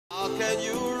can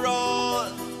you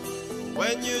run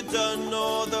when you don't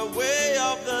know the way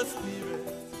of the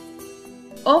Spirit?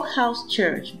 Oak House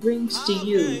Church brings to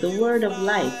you the word of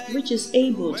life, which is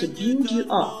able to build you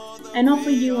up and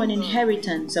offer you an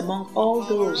inheritance among all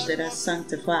those that are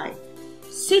sanctified.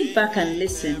 Sit back and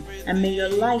listen, and may your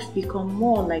life become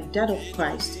more like that of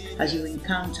Christ as you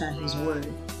encounter His word.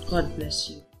 God bless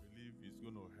you. I believe it's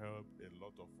going to help a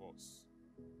lot of us.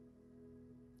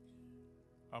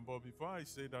 But before I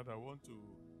say that, I want to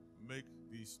make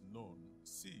this known.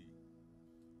 See,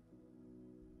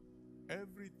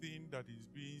 everything that is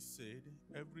being said,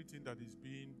 everything that is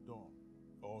being done,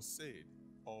 or said,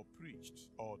 or preached,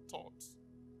 or taught,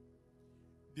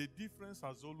 the difference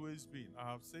has always been,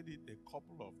 I have said it a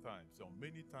couple of times, or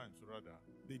many times rather,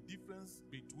 the difference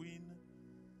between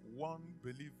one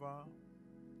believer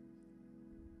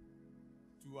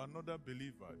to another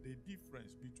believer, the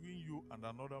difference between you and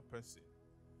another person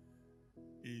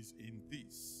is in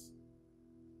this,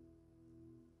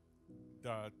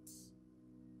 that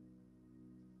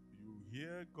you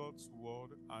hear God's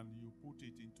word and you put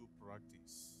it into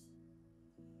practice.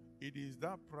 It is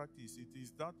that practice, it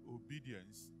is that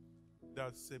obedience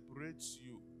that separates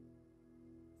you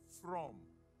from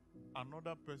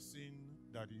another person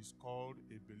that is called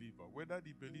a believer. Whether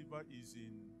the believer is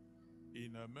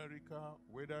in America,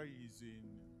 whether he is in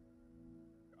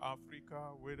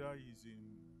Africa, whether he is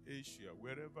in Asia,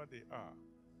 wherever they are,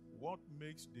 what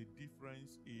makes the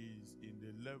difference is in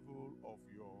the level of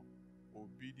your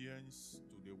obedience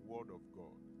to the word of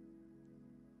God.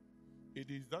 It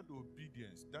is that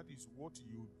obedience, that is what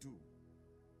you do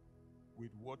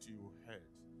with what you heard.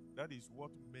 That is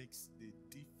what makes the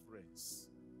difference.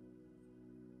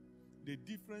 The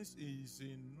difference is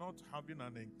in not having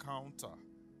an encounter.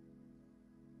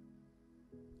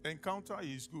 Encounter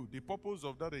is good. The purpose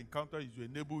of that encounter is to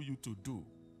enable you to do.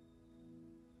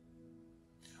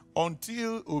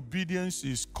 Until obedience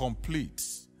is complete,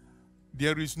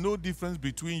 there is no difference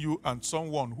between you and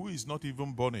someone who is not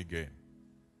even born again.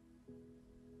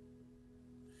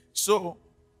 So,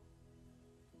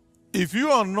 if you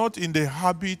are not in the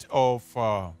habit of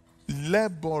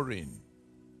laboring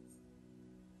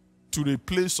to the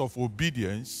place of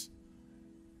obedience,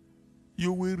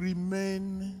 you will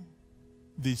remain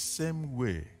the same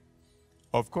way.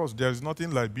 Of course, there is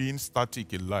nothing like being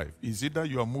static in life. It's either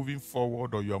you are moving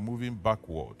forward or you are moving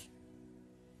backward.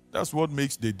 That's what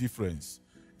makes the difference.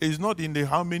 It's not in the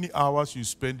how many hours you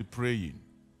spend praying.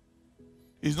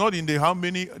 It's not in the how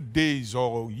many days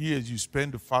or years you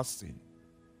spend fasting.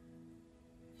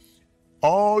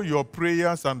 All your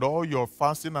prayers and all your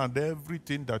fasting and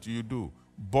everything that you do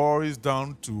boils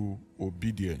down to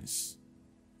obedience.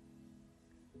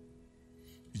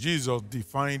 Jesus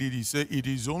defined it. He said, it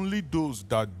is only those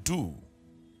that do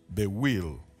the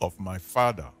will of my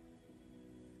Father.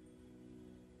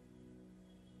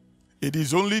 It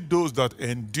is only those that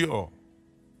endure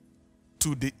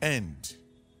to the end.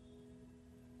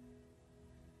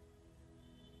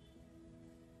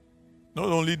 Not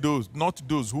only those, not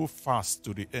those who fast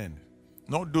to the end.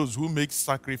 Not those who make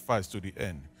sacrifice to the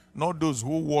end. Not those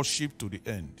who worship to the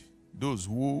end. Those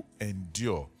who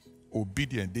endure,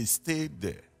 obedient, they stay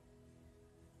there.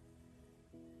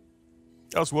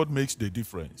 That's what makes the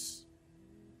difference.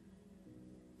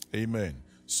 Amen.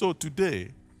 So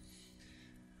today,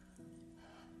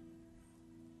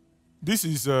 this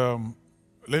is,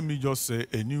 let me just say,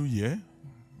 a new year,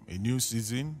 a new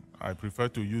season. I prefer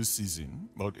to use season,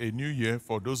 but a new year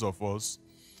for those of us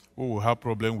who will have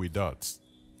problem with that.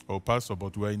 Oh, Pastor,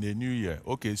 but we're in a new year.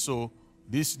 Okay, so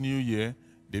this new year,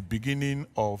 the beginning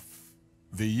of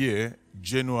the year,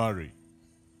 January.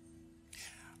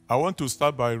 I want to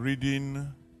start by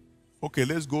reading, okay,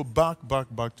 let's go back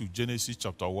to Genesis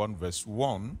chapter 1, verse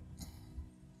 1.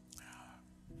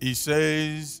 It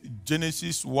says,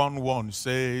 Genesis 1:1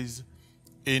 says,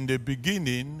 in the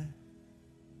beginning,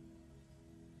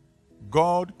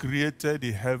 God created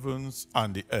the heavens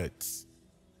and the earth.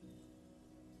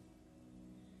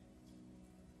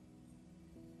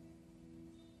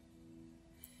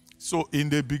 So in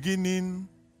the beginning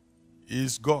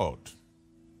is God.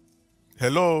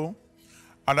 Hello?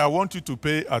 And I want you to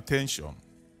pay attention.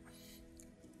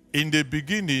 In the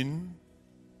beginning,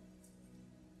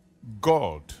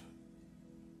 God.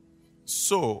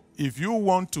 So if you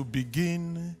want to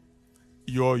begin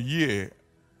your year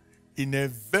in a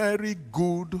very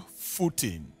good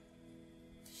footing,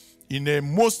 in a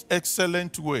most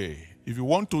excellent way, if you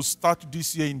want to start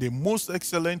this year in the most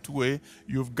excellent way,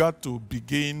 you've got to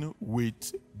begin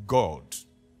with God.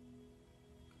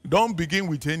 Don't begin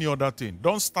with any other thing.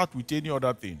 Don't start with any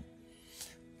other thing.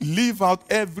 leave out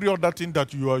every other thing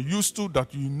that you are used to,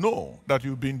 that you know, that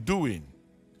you've been doing.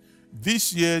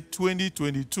 This year,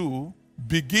 2022,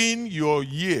 begin your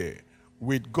year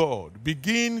with God.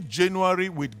 Begin January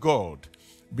with God.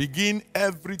 Begin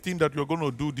everything that you're going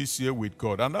to do this year with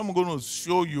God. And I'm going to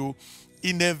show you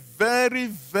in a very,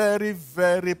 very,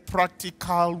 very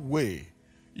practical way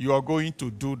you are going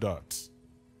to do that.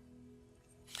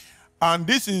 And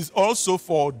this is also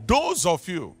for those of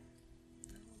you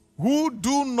who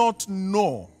do not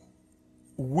know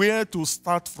where to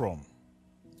start from.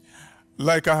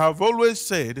 Like I have always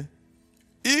said,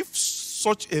 if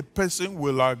such a person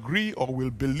will agree or will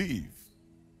believe,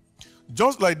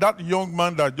 just like that young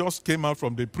man that just came out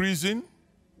from the prison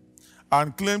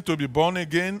and claimed to be born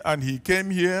again, and he came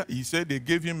here, he said they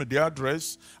gave him the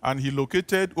address, and he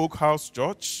located Oak House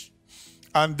Church,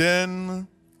 and then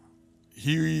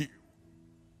he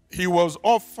was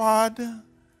offered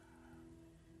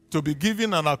to be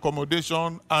given an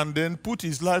accommodation and then put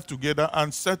his life together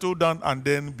and settle down and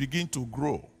then begin to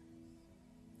grow.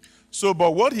 So,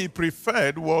 but what he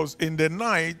preferred was in the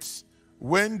night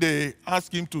when they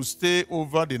asked him to stay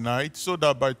over the night so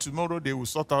that by tomorrow they will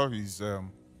sort out his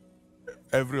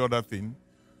every other thing.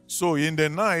 So in the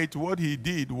night, what he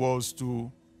did was to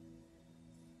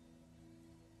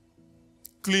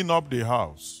clean up the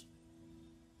house,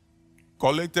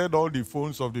 collected all the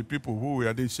phones of the people who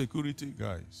were the security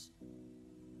guys,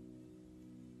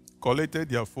 collected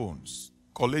their phones,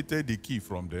 collected the key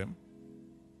from them.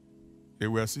 They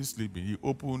were still sleeping. He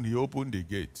opened the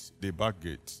gate, the back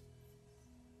gate,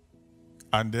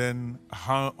 and then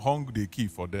hung the key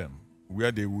for them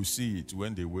where they will see it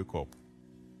when they wake up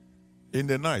in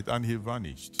the night, and he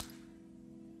vanished.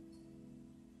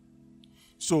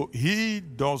 So he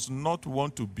does not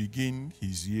want to begin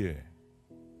his year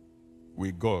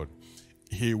with God.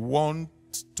 He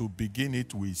wants to begin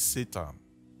it with Satan.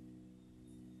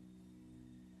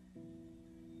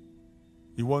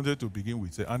 He wanted to begin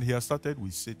with Satan, and he has started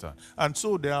with Satan. And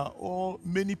so there are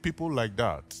many people like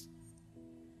that.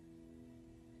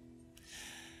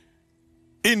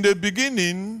 In the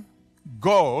beginning,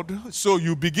 God, so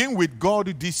you begin with God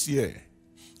this year.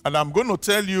 And I'm going to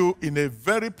tell you in a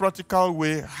very practical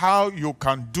way how you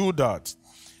can do that.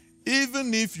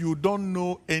 Even if you don't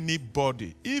know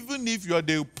anybody, even if you are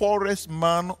the poorest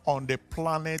man on the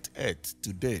planet Earth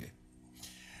today,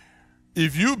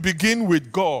 if you begin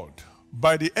with God,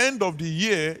 by the end of the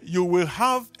year, you will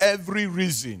have every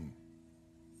reason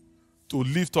to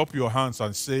lift up your hands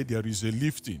and say there is a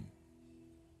lifting.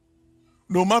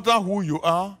 No matter who you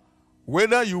are,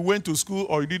 whether you went to school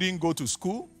or you didn't go to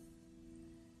school,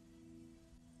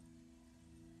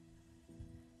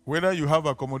 whether you have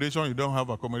accommodation or you don't have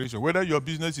accommodation, whether your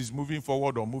business is moving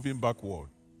forward or moving backward,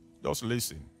 just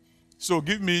listen. So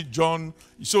give me John.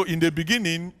 So in the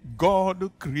beginning,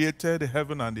 God created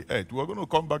heaven and the earth. We're going to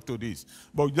come back to this.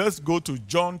 But let's go to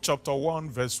John chapter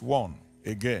 1 verse 1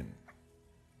 again.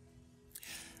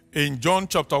 In John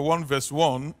chapter 1 verse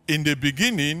 1, in the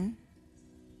beginning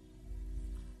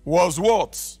was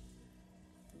what?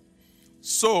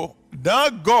 So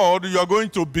that God you are going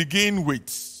to begin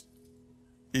with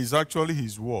is actually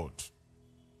his word.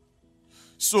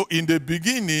 So in the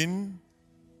beginning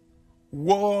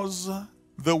was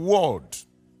the Word.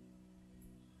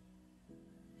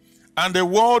 And the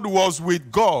Word was with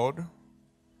God,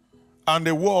 and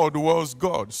the Word was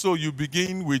God. So you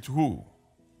begin with who?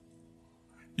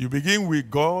 You begin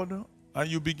with God, and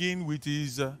you begin with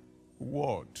his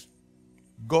Word.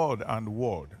 God and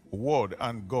Word. Word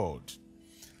and God.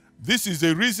 This is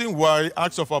the reason why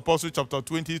Acts of Apostles chapter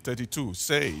 20:32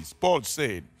 says, Paul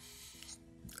said,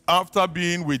 after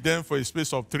being with them for a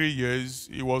space of 3 years,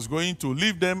 he was going to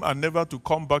leave them and never to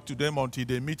come back to them until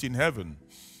they meet in heaven.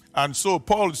 And so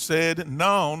Paul said,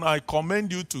 now I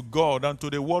commend you to God and to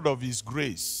the word of his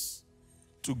grace,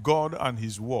 to God and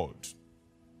his word.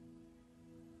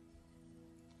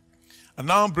 And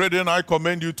now, brethren, I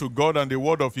commend you to God and the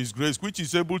word of his grace, which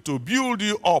is able to build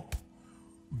you up,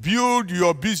 build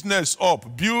your business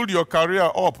up, build your career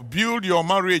up, build your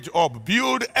marriage up,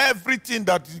 build everything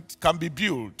that can be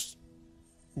built.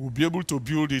 You will be able to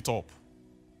build it up.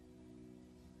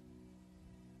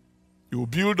 You will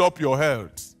build up your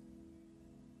health.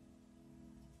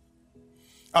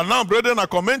 And now, brethren, I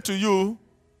commend you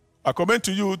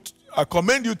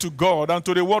to God and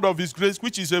to the word of his grace,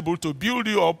 which is able to build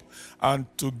you up and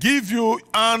to give you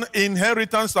an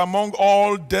inheritance among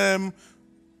all them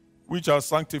which are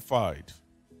sanctified.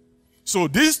 So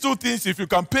these two things, if you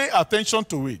can pay attention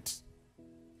to it,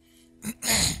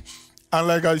 and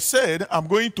like I said, I'm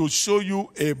going to show you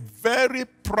a very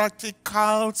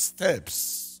practical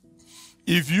steps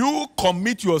If you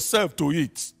commit yourself to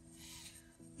it,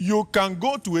 you can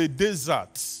go to a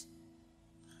desert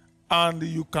and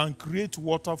you can create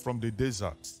water from the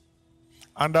desert.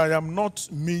 And I am not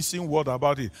missing word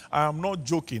about it. I am not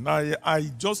joking.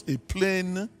 I just a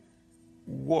plain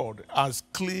word, as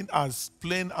plain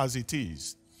as it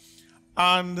is.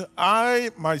 And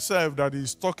I myself that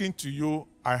is talking to you,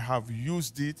 I have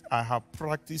used it, I have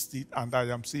practiced it, and I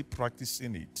am still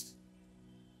practicing it.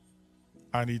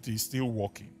 And it is still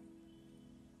working.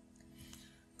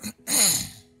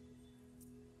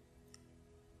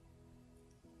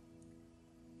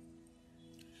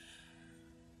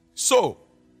 So,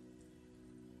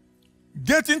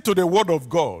 getting to the Word of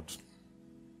God,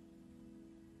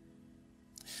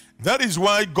 that is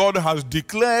why God has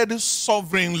declared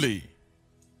sovereignly,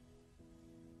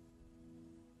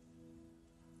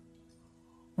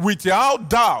 without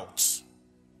doubt,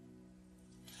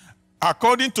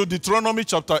 according to Deuteronomy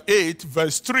chapter 8,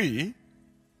 verse 3,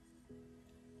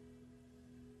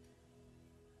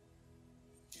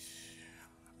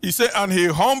 he said, and he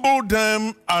humbled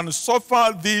them and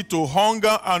suffered thee to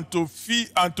hunger and to feed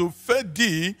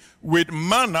thee with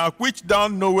manna which thou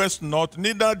knowest not,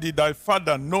 neither did thy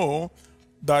father know,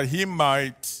 that he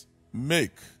might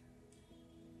make.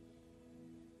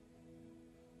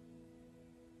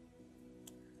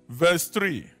 Verse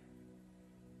 3.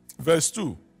 Verse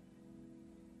 2.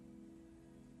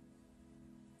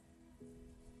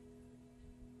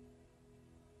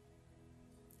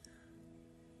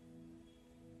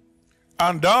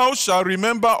 And thou shalt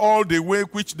remember all the way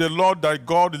which the Lord thy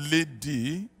God led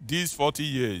thee these 40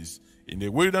 years in the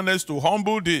wilderness, to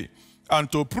humble thee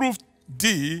and to prove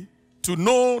thee, to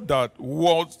know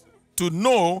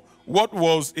what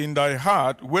was in thy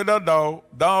heart, whether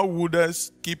thou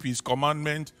wouldest keep his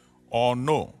commandment or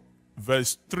no.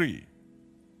 Verse 3.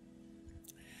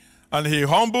 And he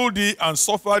humbled thee and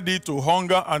suffered thee to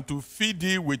hunger and to feed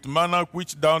thee with manna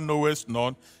which thou knowest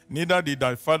not, neither did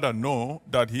thy father know,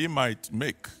 that he might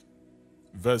make.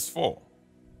 Verse 4.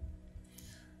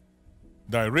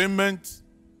 Thy raiment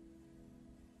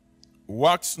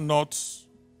waxed not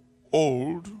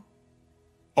old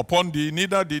upon thee,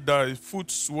 neither did thy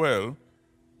foot swell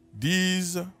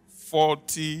these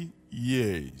 40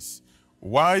 years.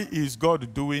 Why is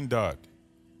God doing that?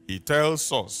 He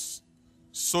tells us,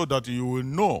 so that you will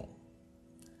know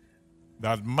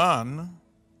that man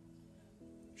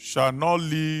shall not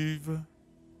live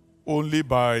only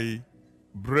by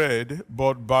bread,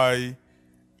 but by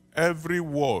every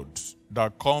word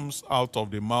that comes out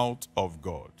of the mouth of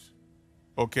God.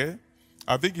 Okay?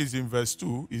 I think it's in verse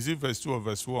 2. Is it verse 2 or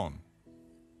verse 1?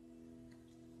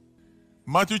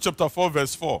 Matthew chapter 4,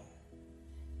 verse 4.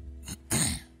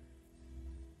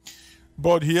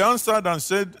 But he answered and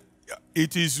said,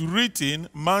 it is written,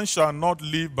 man shall not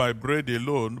live by bread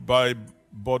alone,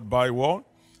 but by what?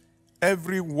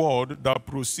 Every word that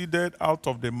proceeded out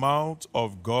of the mouth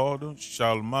of God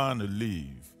shall man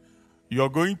live. You're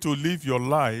going to live your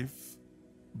life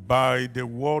by the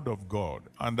word of God,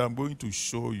 and I'm going to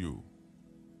show you.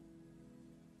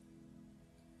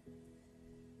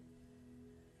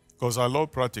 Because I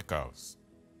love practicals.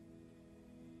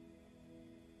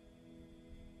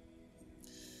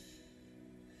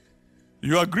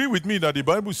 You agree with me that the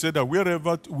Bible said that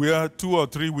wherever we are two or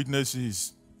three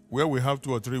witnesses, where we have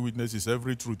two or three witnesses,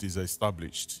 every truth is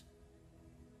established.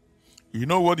 You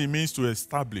know what it means to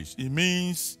establish? It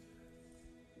means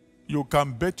you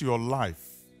can bet your life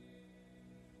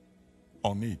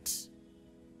on it.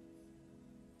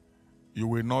 You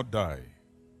will not die.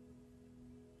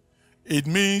 It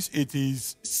means it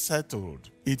is settled.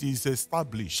 It is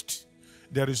established.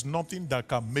 There is nothing that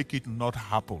can make it not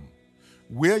happen.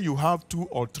 Where you have two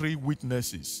or three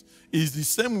witnesses is the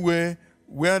same way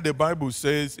where the Bible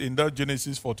says in that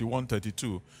Genesis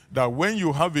 41:32 that when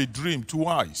you have a dream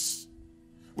twice,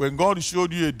 when God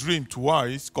showed you a dream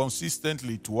twice,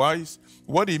 consistently twice,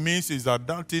 what it means is that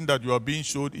that thing that you are being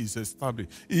showed is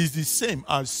established. It is the same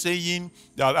as saying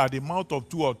that at the mouth of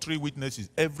two or three witnesses,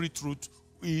 every truth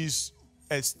is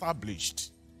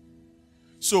established.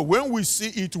 So when we see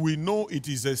it, we know it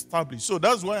is established. So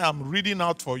that's why I'm reading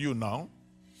out for you now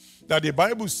that the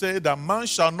Bible said that man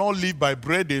shall not live by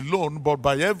bread alone, but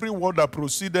by every word that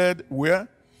proceeded where?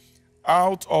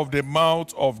 Out of the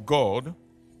mouth of God.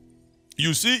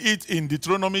 You see it in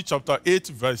Deuteronomy chapter 8,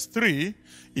 verse 3.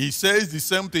 He says the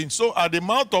same thing. So at the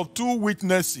mouth of two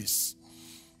witnesses,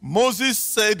 Moses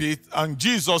said it, and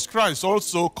Jesus Christ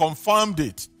also confirmed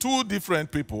it. Two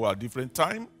different people at different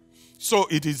time. So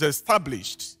it is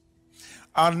established.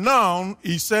 And now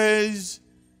he says,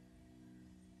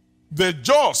 the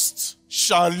just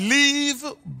shall live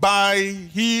by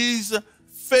his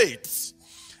faith.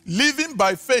 Living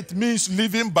by faith means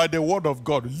living by the word of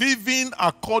God. Living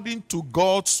according to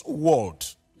God's word.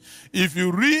 If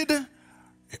you read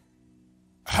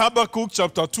Habakkuk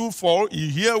chapter 2:4,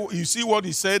 you see what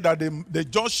he said, that the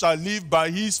just shall live by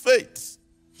his faith.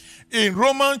 In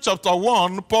Romans chapter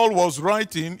 1, Paul was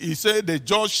writing, he said the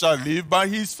just shall live by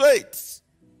his faith.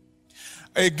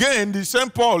 Again, the same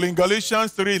Paul in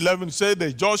Galatians 3:11 said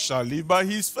the just shall live by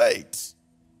his faith.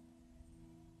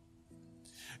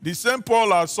 The same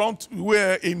Paul has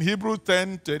somewhere in Hebrews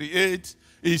 10:38,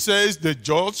 he says the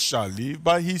just shall live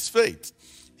by his faith.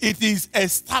 It is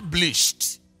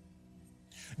established.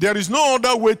 There is no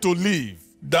other way to live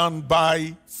than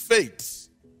by faith.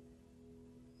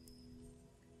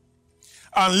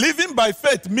 And living by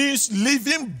faith means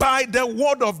living by the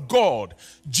word of God.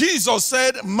 Jesus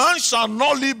said, man shall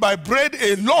not live by bread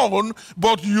alone,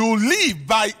 but you live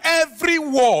by every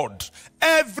word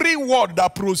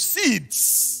that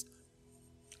proceeds,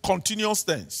 continuous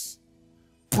tense,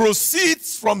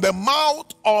 proceeds from the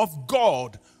mouth of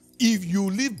God, if you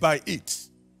live by it.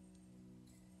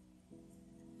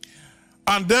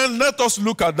 And then let us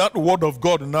look at that word of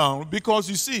God now, because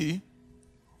you see,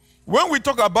 when we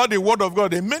talk about the word of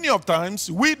God, many of times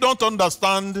we don't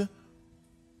understand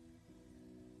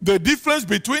the difference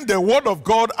between the word of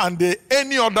God and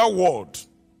any other word.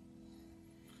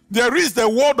 There is the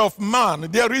word of man,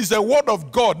 there is the word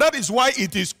of God. That is why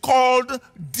it is called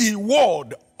the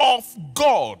word of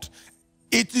God.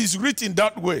 It is written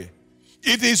that way.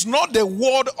 It is not the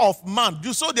word of man.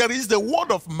 So there is the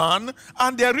word of man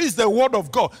and there is the word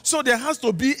of God. So there has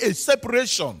to be a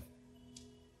separation.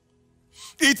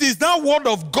 It is that word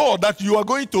of God that you are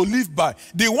going to live by.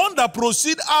 The one that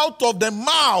proceeds out of the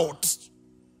mouth.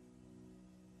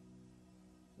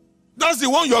 That's the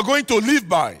one you are going to live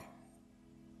by.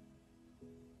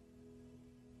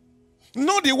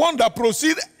 Not the one that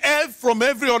proceeds from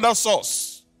every other source.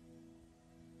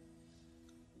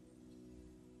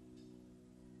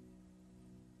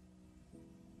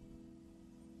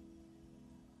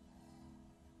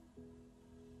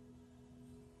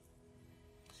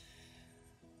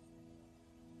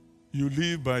 You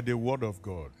live by the word of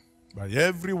God, by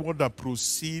every word that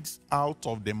proceeds out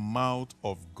of the mouth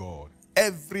of God.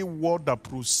 Every word that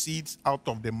proceeds out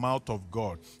of the mouth of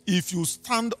God. If you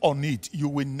stand on it, you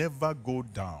will never go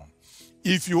down.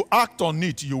 If you act on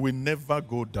it, you will never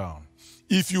go down.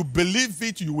 If you believe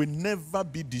it, you will never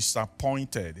be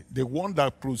disappointed. The one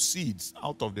that proceeds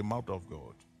out of the mouth of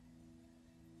God.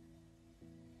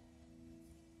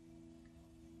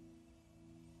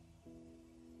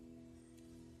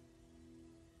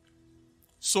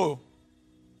 So,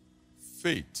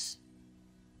 faith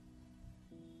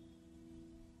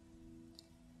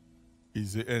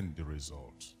is the end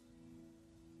result.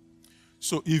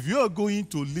 So, if you are going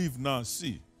to live now,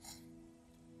 see,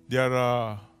 there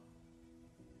are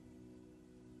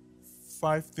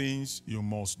 5 things you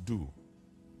must do.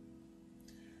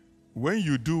 When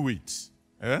you do it,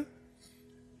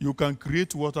 you can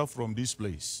create water from this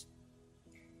place.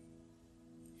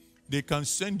 They can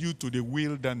send you to the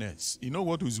wilderness. You know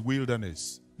what is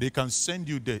wilderness? They can send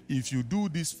you there. If you do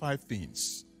these 5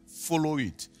 things, follow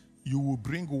it, you will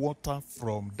bring water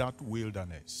from that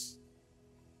wilderness.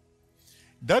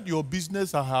 That your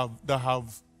business that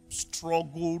have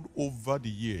struggled over the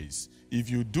years, if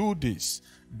you do this,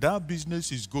 that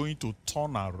business is going to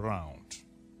turn around.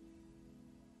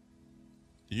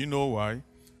 Do you know why?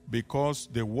 Because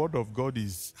the word of God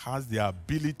has the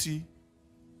ability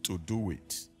to do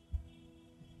it.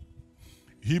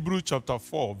 Hebrews chapter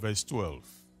 4, verse 12.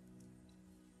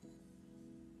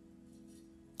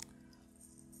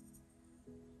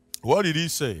 What did he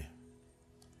say?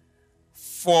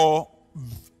 For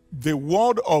the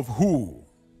word of who?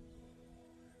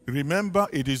 Remember,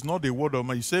 it is not the word of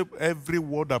man. He said every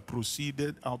word that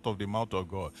proceeded out of the mouth of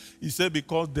God. He said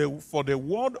because for the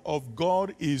word of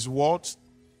God is what?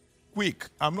 Quick.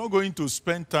 I'm not going to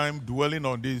spend time dwelling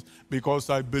on this because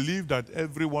I believe that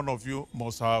every one of you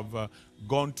must have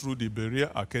gone through the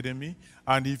Berea Academy.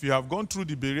 And if you have gone through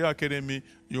the Berea Academy,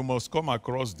 you must come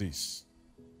across this.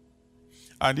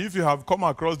 And if you have come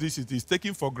across this, it is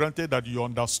taken for granted that you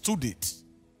understood it.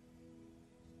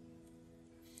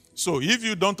 So if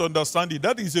you don't understand it,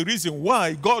 that is the reason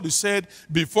why God said,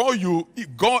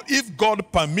 if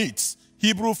God permits,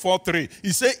 Hebrews 4:3,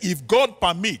 he said, if God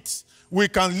permits, we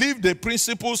can leave the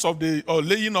principles of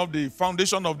laying of the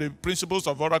foundation of the principles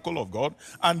of oracle of God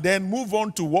and then move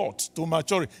on to what? To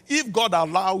maturity. If God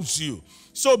allows you.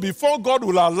 So before God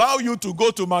will allow you to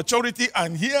go to maturity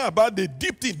and hear about the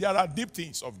deep things, there are deep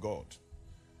things of God.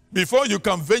 Before you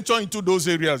can venture into those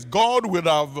areas, God will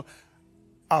have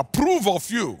approve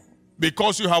of you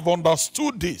because you have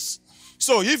understood this.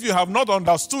 So if you have not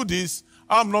understood this,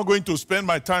 I'm not going to spend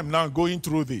my time now going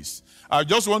through this. I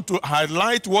just want to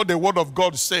highlight what the Word of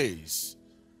God says.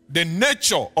 The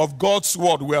nature of God's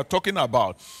Word we are talking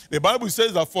about. The Bible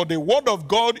says that for the Word of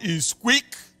God is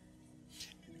quick.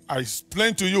 I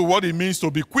explained to you what it means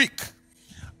to be quick.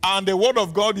 And the Word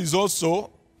of God is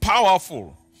also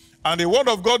powerful. And the Word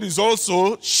of God is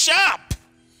also sharp.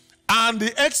 And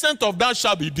the extent of that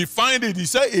shall be defined. He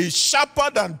said, is sharper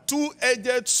than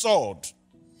two-edged sword.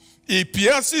 It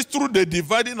pierces through the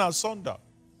dividing asunder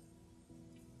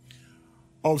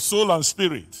of soul and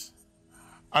spirit,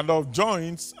 and of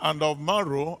joints and of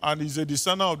marrow, and is a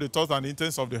discerner of the thoughts and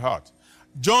intents of the heart.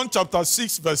 John chapter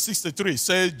 6 verse 63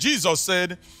 says, Jesus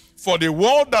said, for the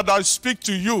word that I speak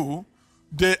to you,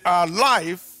 they are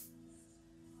life,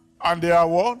 and they are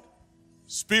what?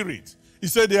 Spirit. He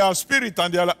said they are spirit,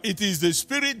 and they are, it is the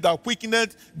spirit that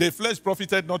quickeneth, the flesh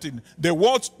profited nothing. The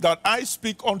words that I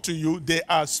speak unto you, they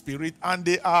are spirit and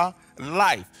they are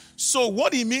life. So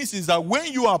what it means is that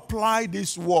when you apply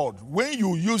this word, when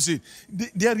you use it,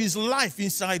 there is life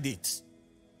inside it.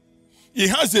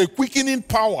 It has a quickening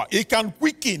power. It can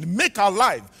quicken, make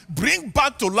alive, bring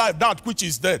back to life that which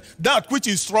is dead, that which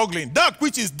is struggling, that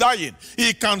which is dying.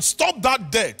 It can stop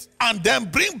that death and then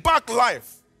bring back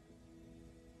life.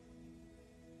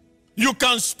 You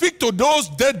can speak to those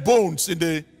dead bones in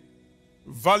the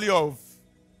valley of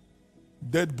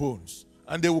dead bones,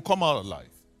 and they will come out alive.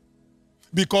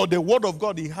 Because the word of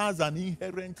God, it has an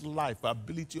inherent life,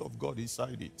 ability of God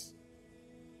inside it.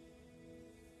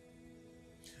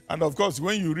 And of course,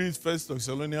 when you read 1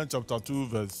 Thessalonians chapter 2,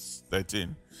 verse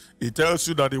 13, it tells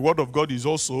you that the word of God is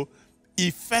also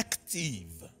effective.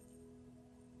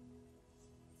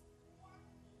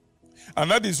 And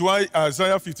that is why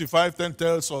Isaiah 55:10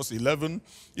 tells us, 11,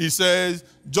 he says,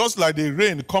 just like the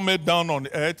rain cometh down on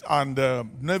the earth and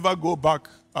never go back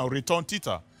and return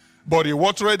thither, but he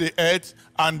watereth the earth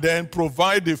and then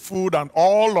provide the food and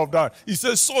all of that. He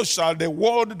says, so shall the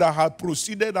word that hath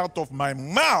proceeded out of my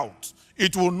mouth,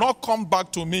 it will not come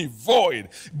back to me void,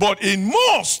 but it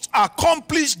must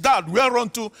accomplish that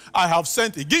whereunto I have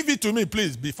sent it. Give it to me,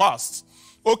 please, be fast.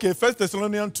 Okay, 1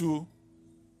 Thessalonians 2.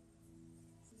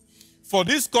 For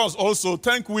this cause also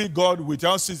thank we God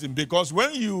without ceasing, because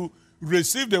when you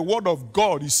receive the word of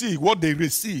God, you see what they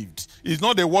received. It's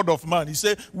not the word of man. He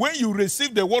said, when you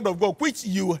receive the word of God, which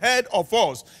you heard of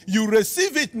us, you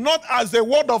receive it not as the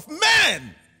word of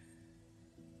man.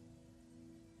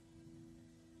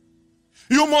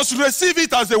 You must receive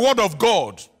it as the word of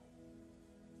God,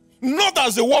 not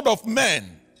as the word of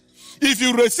man. If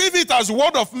you receive it as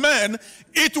word of man,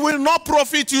 it will not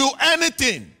profit you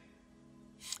anything.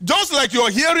 Just like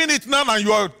you're hearing it now and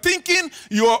you are thinking,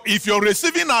 if you're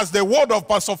receiving as the word of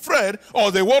Pastor Fred or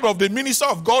the word of the minister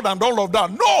of God and all of that,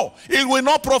 no, it will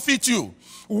not profit you.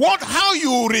 How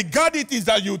you regard it is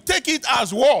that you take it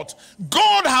as what?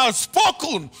 God has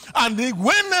spoken, and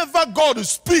whenever God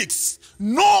speaks,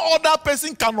 no other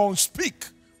person can unspeak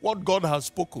what God has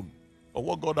spoken or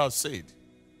what God has said.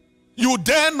 You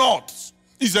dare not.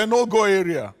 It's a no-go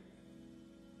area.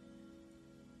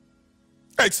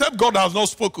 Except God has not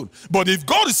spoken. But if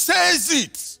God says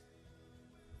it,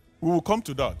 we will come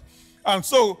to that. And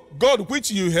so God, which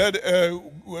you heard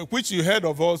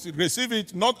of us, receive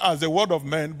it not as the word of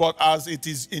men, but as it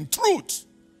is in truth,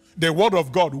 the word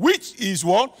of God, which is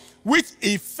what? Which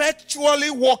effectually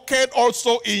worketh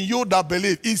also in you that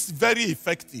believe. Is very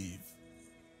effective.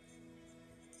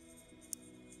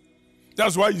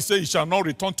 That's why you say, it shall not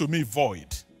return to me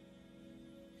void.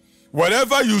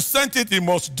 Wherever you sent it, it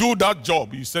must do that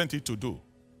job you sent it to do.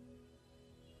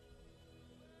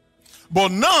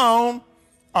 But now,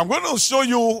 I'm going to show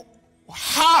you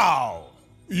how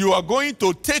you are going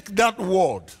to take that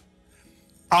word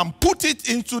and put it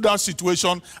into that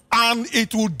situation, and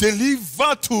it will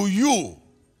deliver to you.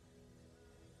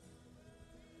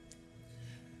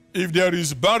 If there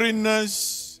is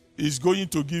barrenness, it's going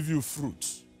to give you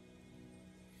fruit.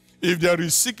 If there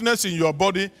is sickness in your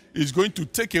body, it's going to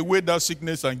take away that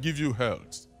sickness and give you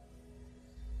health.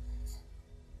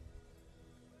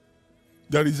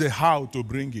 There is a how to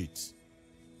bring it.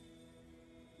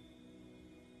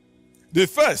 The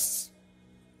first,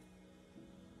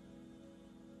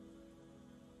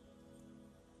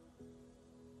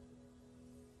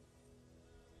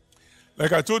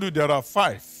 like I told you, there are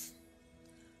 5.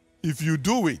 If you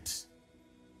do it,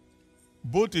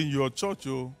 both in your church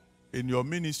or in your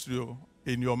ministry or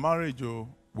in your marriage or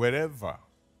wherever,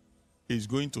 it's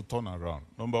going to turn around.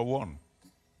 Number 1,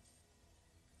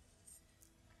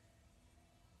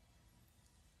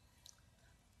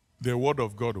 the word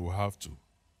of God will have to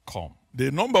come.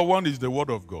 The number one is the word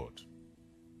of God.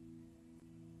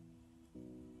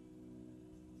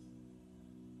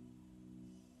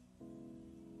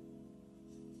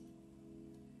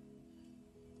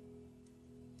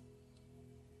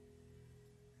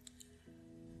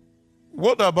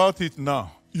 What about it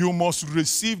now? You must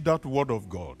receive that word of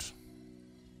God.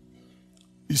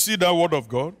 You see that word of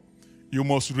God? You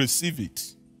must receive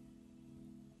it.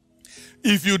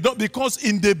 If you don't, because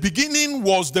in the beginning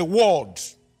was the word.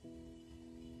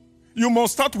 You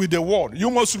must start with the word. You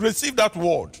must receive that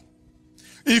word.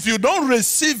 If you don't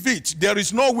receive it, there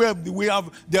is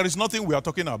nothing we are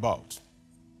talking about.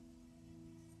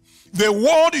 The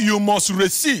word you must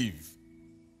receive.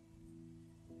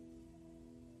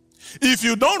 If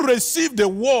you don't receive the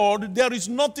word, there is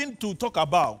nothing to talk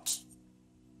about.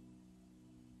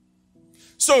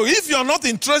 So if you are not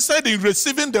interested in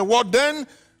receiving the word, then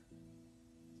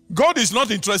God is not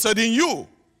interested in you.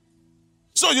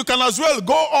 So you can as well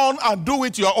go on and do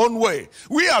it your own way.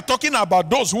 We are talking about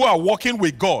those who are walking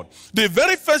with God. The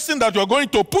very first thing that you're going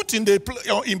to put in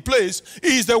place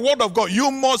is the word of God. You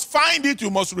must find it, you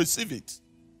must receive it.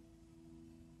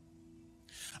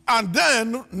 And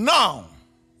then now,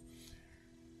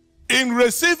 in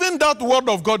receiving that word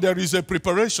of God, there is a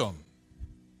preparation.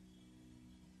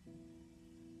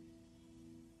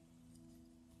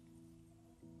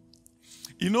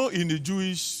 You know, in the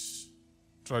Jewish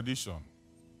tradition,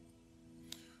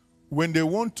 when they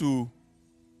want to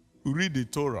read the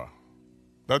Torah,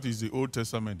 that is the Old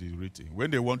Testament is written, when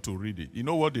they want to read it, you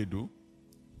know what they do?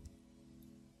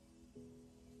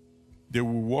 They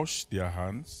will wash their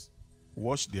hands,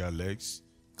 wash their legs,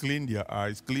 clean their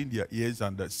eyes, clean their ears,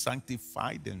 and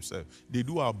sanctify themselves. They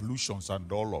do ablutions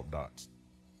and all of that.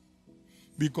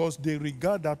 Because they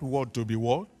regard that word to be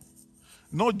what?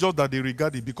 Not just that they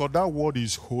regard it, because that word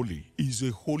is holy. It's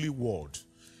a holy word.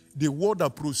 The word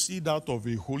that proceeds out of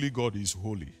a holy God is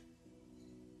holy.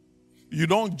 You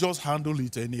don't just handle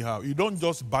it anyhow. You don't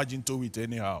just barge into it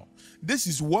anyhow. This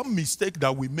is one mistake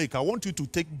that we make. I want you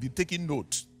to be taking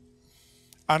note.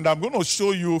 And I'm going to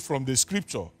show you from the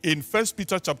scripture in 1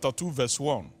 Peter chapter 2, verse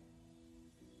 1.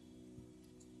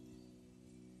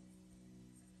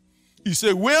 He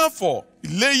said, wherefore,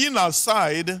 laying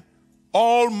aside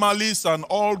all malice and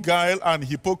all guile and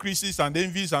hypocrisies and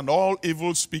envies and all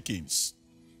evil speakings,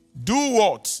 do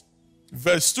what?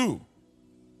 Verse 2.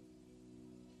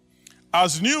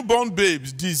 As newborn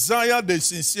babes, desire the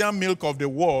sincere milk of the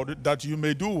word, that you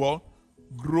may do what?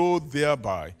 Grow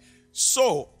thereby.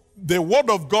 So, the word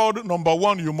of God, number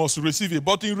one, you must receive it.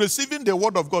 But in receiving the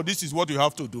word of God, this is what you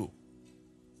have to do.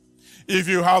 If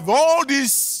you have all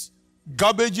these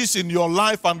garbages in your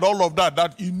life and all of that,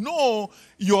 that you know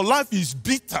your life is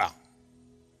bitter,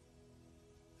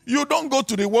 you don't go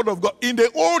to the word of God. In the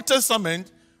Old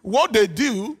Testament, what they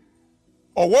do,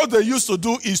 or what they used to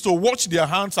do, is to wash their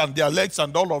hands and their legs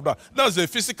and all of that. That's a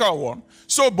physical one.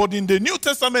 So, but in the New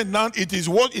Testament now, it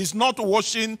is not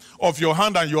washing of your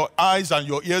hand and your eyes and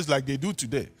your ears like they do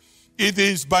today. It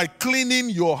is by cleaning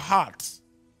your heart.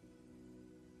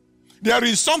 There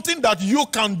is something that you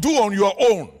can do on your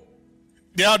own.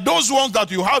 There are those ones that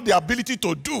you have the ability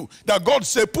to do, that God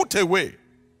said, put away.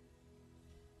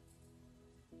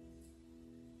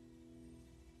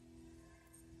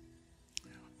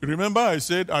 Remember I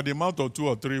said at the mouth of 2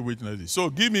 or 3 witnesses.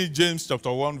 So give me James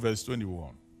chapter 1 verse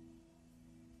 21.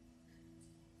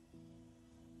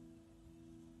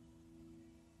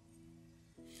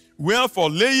 Wherefore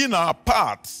laying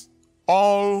apart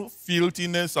all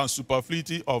filthiness and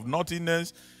superfluity of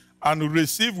naughtiness, and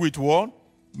receive with what?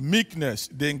 Meekness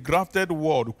the engrafted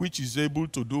word, which is able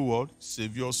to do what?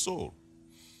 Save your soul.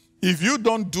 If you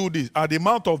don't do this, at the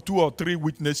mouth of 2 or 3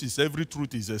 witnesses, every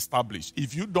truth is established.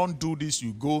 If you don't do this,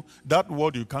 you go, that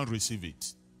word, you can't receive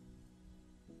it.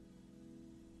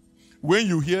 When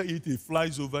you hear it, it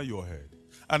flies over your head.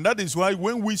 And that is why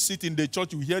when we sit in the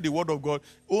church, you hear the word of God,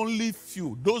 only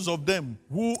few, those of them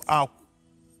who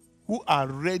are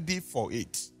ready for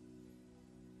it.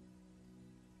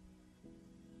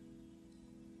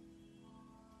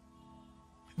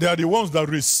 They are the ones that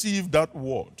receive that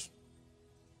word.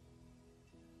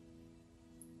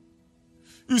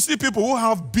 You see people who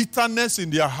have bitterness in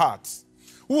their hearts,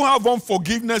 who have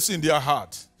unforgiveness in their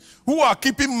heart, who are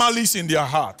keeping malice in their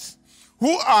heart,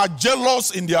 who are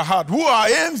jealous in their heart, who are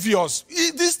envious.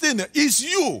 This thing is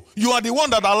you. You are the one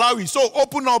that allow it. So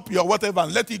open up your whatever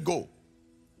and let it go.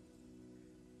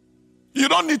 You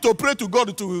don't need to pray to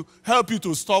God to help you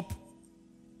to stop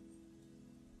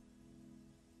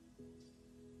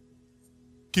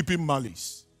keeping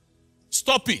malice.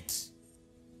 Stop it.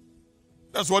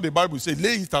 That's what the Bible says.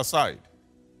 Lay it aside.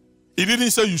 He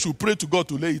didn't say you should pray to God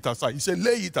to lay it aside. He said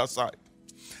lay it aside.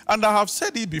 And I have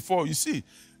said it before. You see,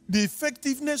 the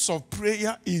effectiveness of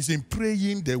prayer is in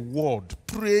praying the word.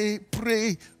 Pray.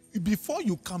 Before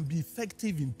you can be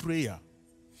effective in prayer,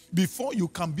 before you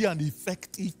can be an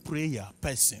effective prayer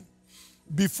person,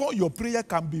 before your prayer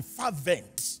can be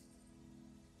fervent,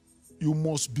 you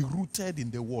must be rooted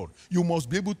in the word. You must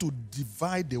be able to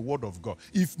divide the word of God.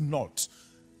 If not,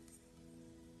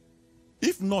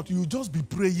 you just be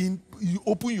praying, you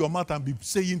open your mouth and be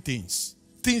saying things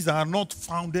that are not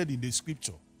founded in the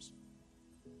scriptures.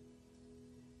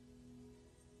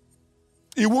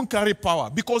 It won't carry power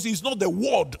because it's not the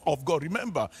word of God.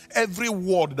 Remember, every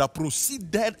word that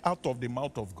proceeded out of the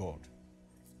mouth of God.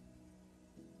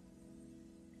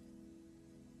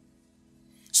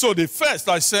 So the first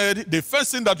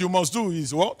thing that you must do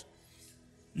is what?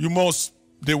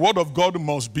 The word of God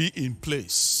must be in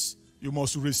place. You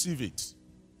must receive it.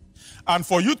 And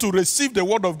for you to receive the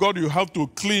word of God, you have to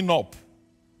clean up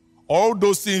all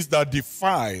those things that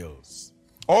defiles,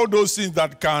 all those things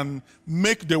that can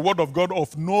make the word of God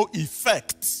of no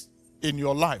effect in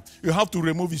your life. You have to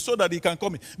remove it so that it can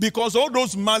come in. Because all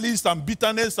those malice and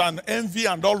bitterness and envy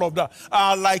and all of that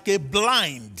are like a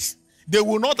blind. They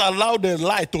will not allow the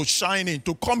light to shine in,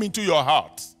 to come into your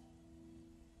heart.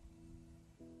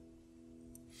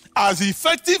 As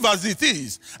effective as it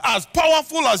is, as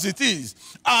powerful as it is,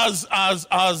 as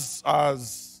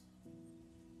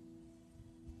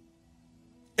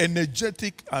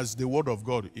energetic as the word of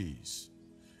God is,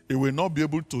 it will not be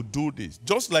able to do this.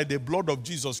 Just like the blood of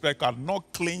Jesus Christ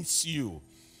cannot cleanse you.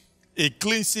 It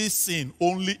cleanses sin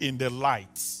only in the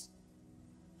light.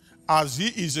 As he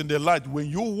is in the light, when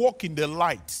you walk in the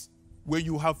light, when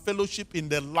you have fellowship in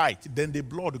the light, then the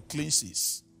blood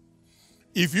cleanses.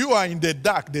 If you are in the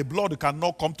dark, the blood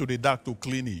cannot come to the dark to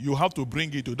clean it. You have to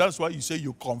bring it to. That's why you say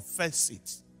you confess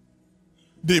it.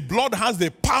 The blood has the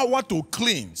power to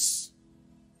cleanse.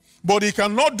 But it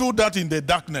cannot do that in the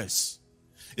darkness.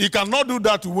 It cannot do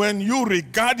that when you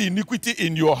regard iniquity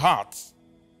in your heart.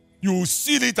 You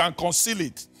seal it and conceal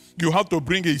it. You have to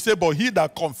bring it. He said, but he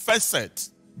that confesseth,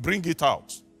 bring it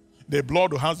out. The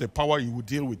blood has the power, he will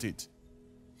deal with it.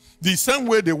 The same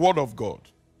way the word of God.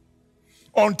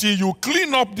 Until you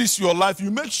clean up this your life,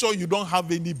 you make sure you don't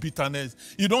have any bitterness,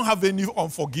 you don't have any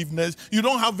unforgiveness, you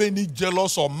don't have any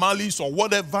jealous or malice or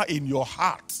whatever in your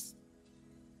heart.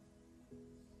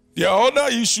 There are other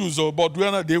issues, but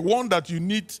the one that you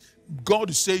need,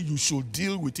 God say you should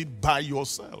deal with it by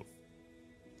yourself.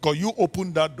 Because you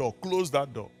open that door, close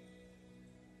that door.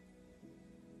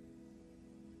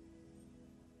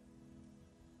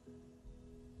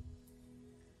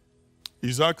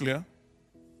 Is that clear?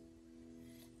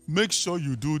 Make sure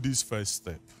you do this first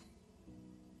step.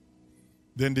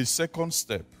 Then the second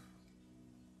step,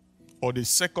 or the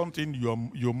second thing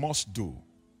you must do,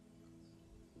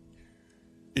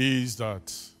 is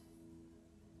that,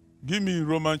 give me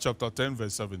Romans chapter 10,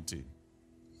 verse 17.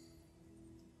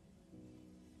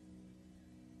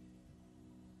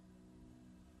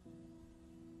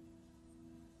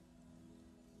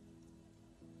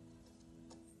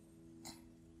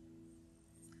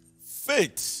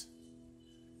 Faith,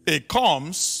 it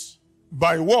comes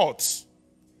by what?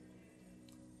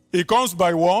 It comes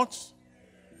by what?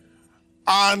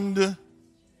 And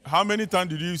how many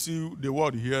times did you see the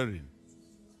word hearing?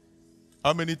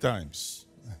 How many times?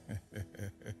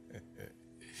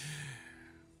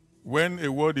 When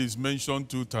a word is mentioned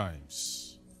 2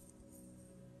 times,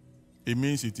 it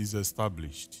means it is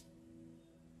established.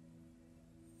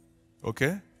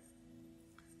 Okay?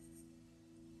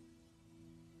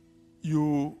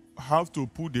 You have to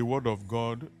put the word of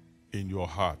God in your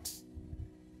heart.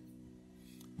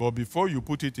 But before you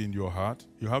put it in your heart,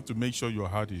 you have to make sure your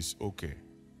heart is okay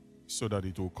so that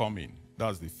it will come in.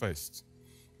 That's the first.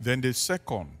 Then the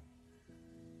second,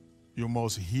 you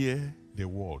must hear the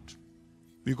word.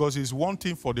 Because it's one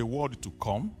thing for the word to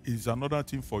come, it's another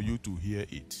thing for you to hear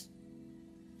it.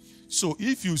 So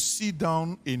if you sit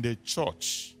down in the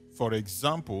church, for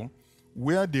example,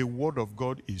 where the word of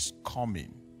God is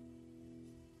coming,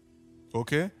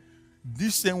 okay,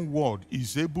 this same word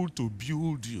is able to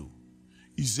build you,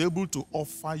 is able to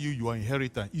offer you your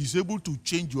inheritance, is able to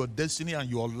change your destiny and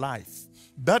your life.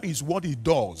 That is what it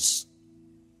does.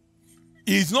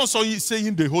 He's not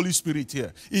saying the Holy Spirit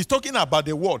here. He's talking about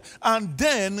the word. And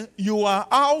then you are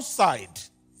outside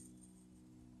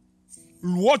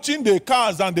watching the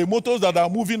cars and the motors that are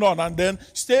moving on, and then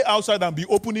stay outside and be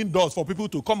opening doors for people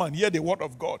to come and hear the word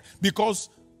of God. Because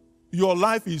your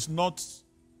life is not,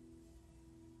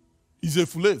 is a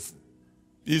flave,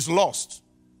 is lost.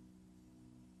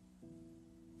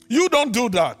 You don't do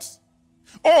that.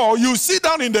 Or you sit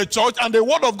down in the church and the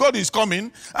word of God is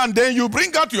coming, and then you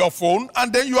bring out your phone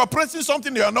and then you are pressing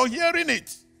something, you are not hearing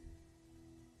it.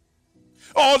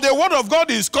 Or the word of God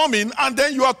is coming and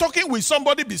then you are talking with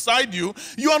somebody beside you,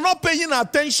 you are not paying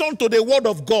attention to the word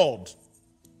of God.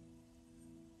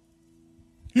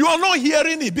 You are not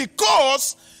hearing it,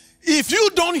 because if you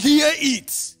don't hear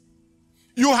it,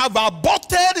 you have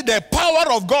aborted the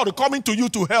power of God coming to you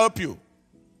to help you.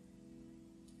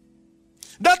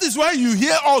 That is why you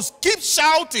hear us keep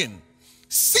shouting.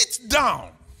 Sit down.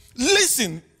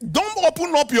 Listen. Don't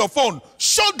open up your phone.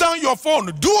 Shut down your phone.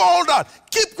 Do all that.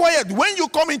 Keep quiet. When you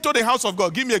come into the house of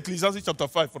God, give me Ecclesiastes chapter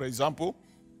 5, for example,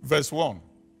 verse 1.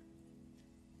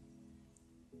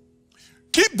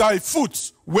 Keep thy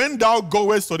foot when thou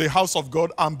goest to the house of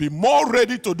God, and be more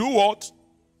ready to do what?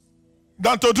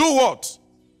 Than to do what?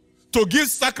 To give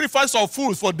sacrifice of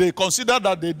fools, for they consider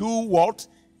that they do what?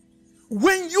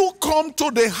 When you come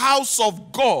to the house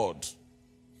of God,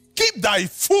 keep thy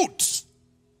foot.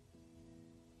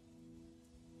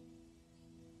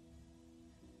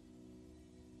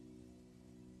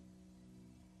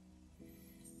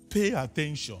 Pay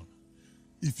attention.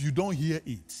 If you don't hear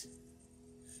it,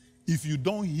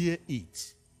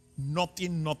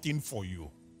 nothing for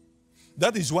you.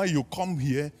 That is why you come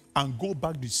here and go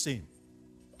back the same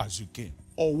as you came,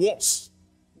 or worse.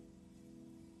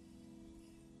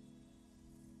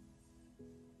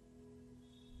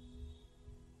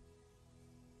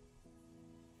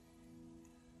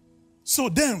 So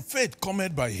then faith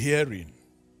cometh by hearing,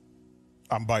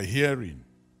 and by hearing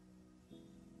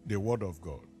the word of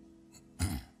God.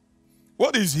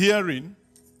 What is hearing?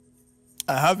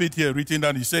 I have it here written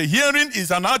down. He says, hearing is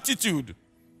an attitude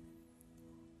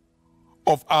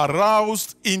of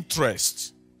aroused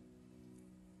interest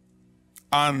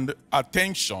and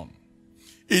attention.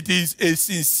 It is a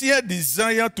sincere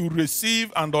desire to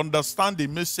receive and understand the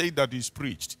message that is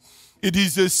preached. It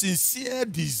is a sincere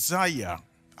desire,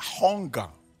 hunger.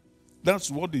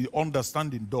 That's what the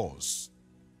understanding does.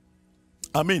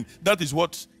 I mean, that is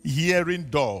what hearing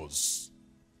does.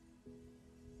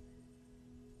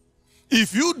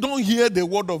 If you don't hear the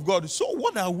word of God, so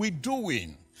what are we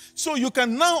doing? So you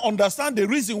can now understand the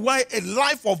reason why a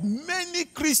life of many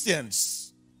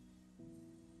Christians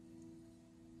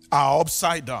are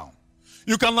upside down.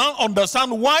 You can now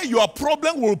understand why your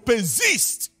problem will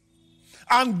persist.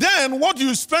 And then what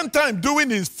you spend time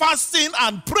doing is fasting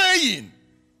and praying,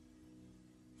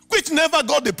 which never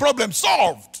got the problem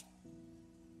solved.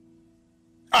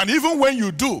 And even when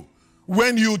you do,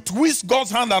 when you twist God's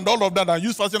hand and all of that, and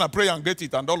use fasting and pray and get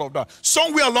it and all of that,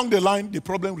 somewhere along the line, the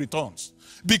problem returns.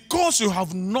 Because you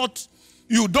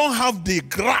don't have the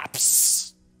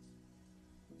grasp.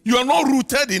 You are not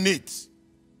rooted in it.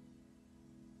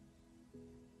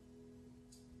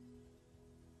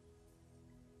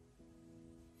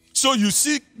 So you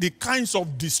see the kinds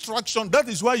of distraction. That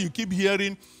is why you keep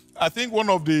hearing, I think one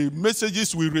of the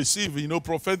messages we receive,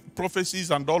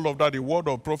 prophecies and all of that, the word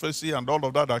of prophecy and all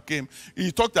of that came,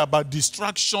 he talked about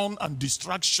distraction and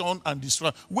distraction and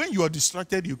distraction. When you are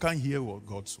distracted, you can't hear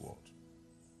God's word.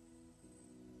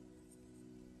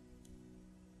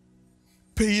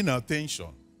 Paying attention.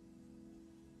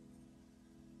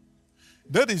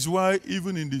 That is why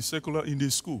even in the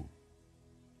school,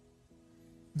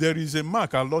 there is a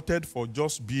mark allotted for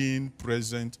just being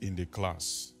present in the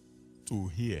class to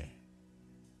hear.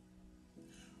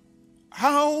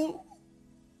 How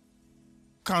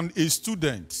can a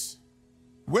student,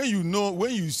 when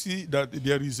you see that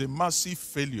there is a massive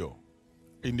failure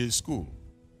in the school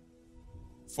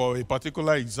for a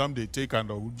particular exam they take,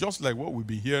 and just like what we've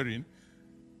been hearing,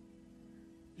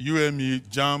 UME,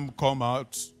 JAM come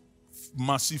out,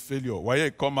 massive failure.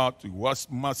 WAEC come out, it was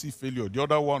massive failure. The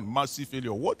other one, massive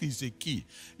failure. What is the key?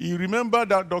 You remember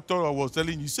that doctor I was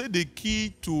telling you, said the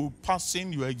key to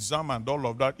passing your exam and all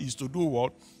of that is to do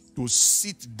what? To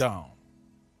sit down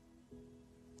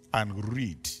and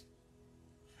read.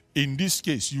 In this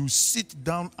case, you sit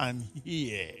down and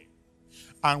hear.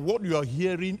 And what you are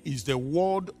hearing is the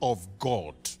word of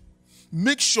God.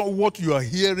 Make sure what you are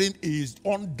hearing is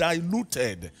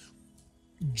undiluted,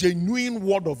 genuine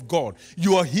word of God.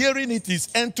 You are hearing it is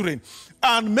entering.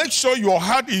 And make sure your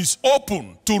heart is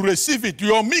open to receive it.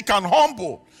 You are meek and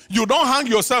humble. You don't hang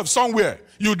yourself somewhere.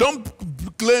 You don't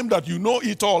claim that you know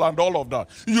it all and all of that.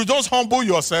 You just humble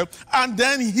yourself and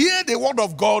then hear the word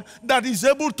of God that is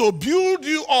able to build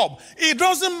you up. It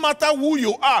doesn't matter who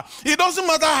you are. It doesn't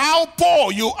matter how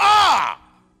poor you are.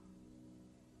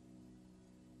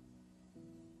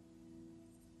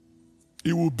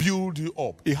 It will build you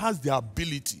up. It has the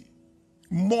ability,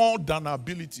 more than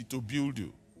ability, to build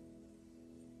you.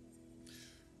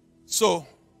 So,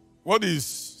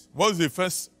 what's the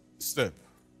first step?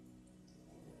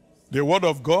 The word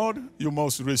of God, you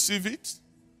must receive it.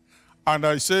 And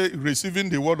I say, receiving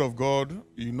the word of God,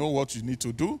 you know what you need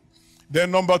to do.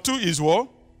 Then number 2 is what?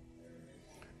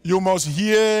 You must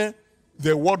hear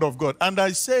the word of God. And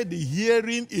I say the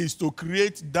hearing is to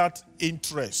create that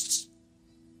interest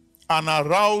and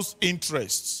arouse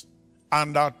interest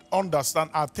and that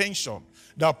understand attention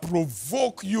that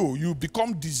provoke you. You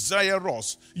become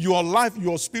desirous. Your life,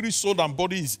 your spirit, soul, and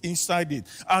body is inside it.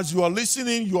 As you are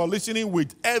listening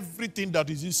with everything that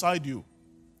is inside you.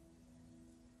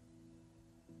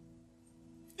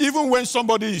 Even when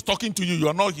somebody is talking to you,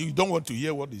 you don't want to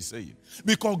hear what he's saying.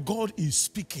 Because God is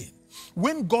speaking.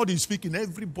 When God is speaking,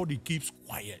 everybody keeps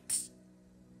quiet.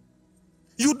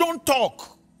 You don't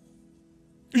talk.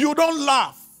 You don't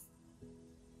laugh.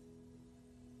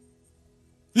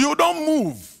 You don't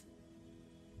move.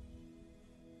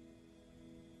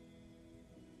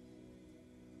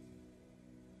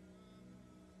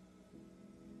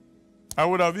 I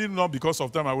would have, even not because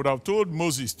of time, I would have told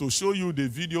Moses to show you the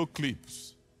video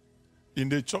clips in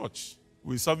the church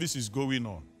with services going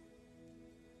on.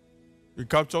 We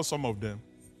captured some of them.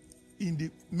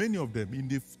 Many of them in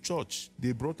the church,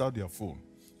 they brought out their phone.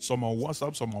 Some on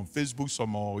WhatsApp, some on Facebook,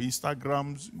 some on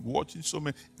Instagram, watching so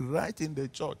many, right in the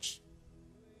church.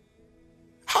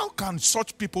 How can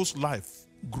such people's life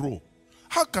grow?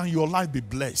 How can your life be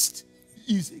blessed?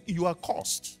 You are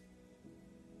cursed.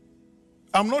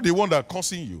 I'm not the one that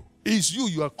cursing you. It's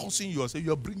you are cursing yourself.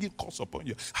 You are bringing curse upon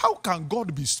you. How can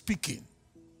God be speaking?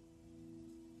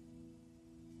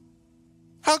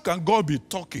 How can God be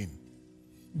talking?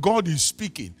 God is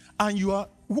speaking. And you are,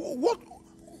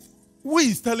 who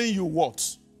is telling you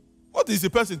what? What is the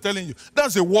person telling you?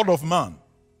 That's the word of man.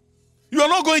 You are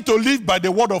not going to live by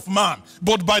the word of man,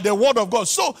 but by the word of God.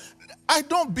 So,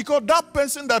 because that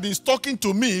person that is talking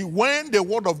to me when the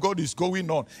word of God is going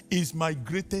on is my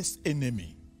greatest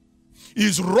enemy.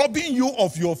 He's robbing you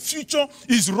of your future.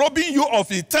 He's robbing you of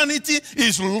eternity.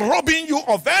 He's robbing you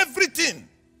of everything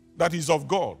that is of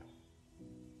God.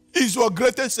 He's your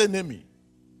greatest enemy.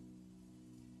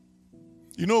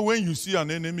 You know, when you see an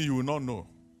enemy, you will not know.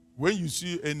 When you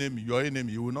see your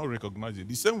enemy, you will not recognize it.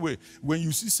 The same way, when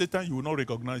you see Satan, you will not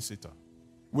recognize Satan.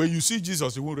 When you see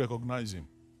Jesus, you won't recognize him.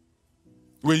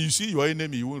 When you see your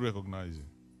enemy, you won't recognize him.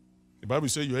 The Bible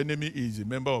says your enemy is a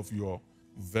member of your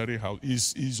very house.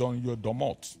 He's on your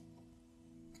domot.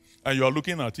 And you are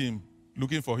looking at him,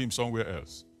 looking for him somewhere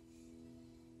else.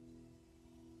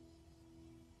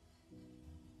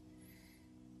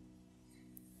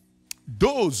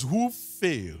 Those who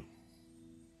fail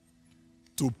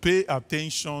to pay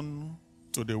attention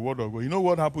to the word of God, you know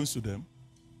what happens to them?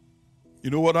 You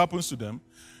know what happens to them?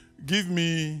 Give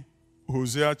me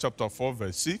Hosea chapter 4,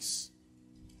 verse 6.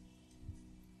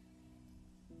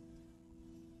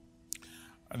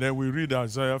 And then we read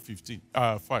Isaiah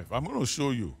 5. I'm going to show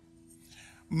you.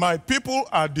 My people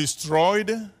are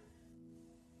destroyed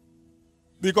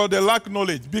because they lack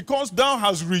knowledge. Because thou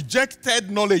hast rejected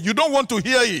knowledge. You don't want to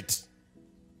hear it.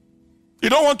 You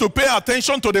don't want to pay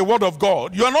attention to the word of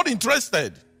God. You are not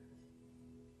interested.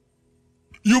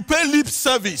 You pay lip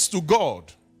service to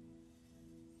God.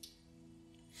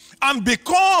 And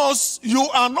because you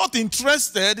are not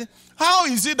interested, how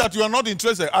is it that you are not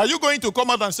interested? Are you going to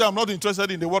come out and say, I'm not interested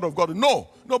in the word of God?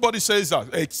 No, nobody says that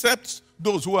except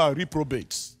those who are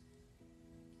reprobates.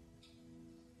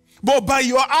 But by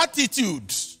your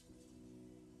attitude,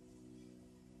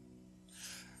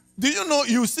 do you know,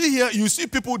 you see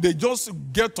people, they just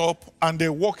get up and they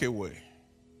walk away.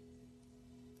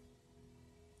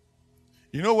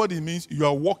 You know what it means? You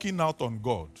are walking out on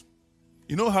God.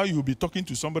 You know how you'll be talking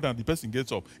to somebody and the person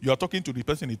gets up. You are talking to the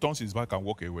person, he turns his back and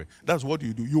walk away. That's what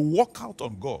you do. You walk out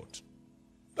on God.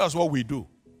 That's what we do.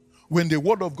 When the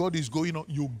word of God is going on,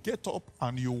 you get up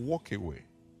and you walk away.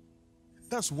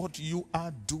 That's what you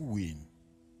are doing.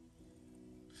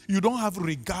 You don't have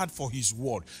regard for his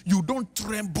word. You don't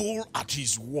tremble at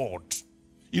his word.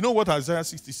 You know what Isaiah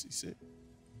 66 said?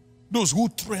 Those who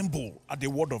tremble at the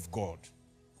word of God.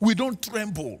 We don't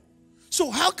tremble.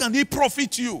 So how can he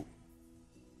profit you?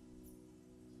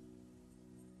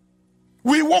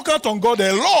 We walk out on God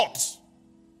a lot.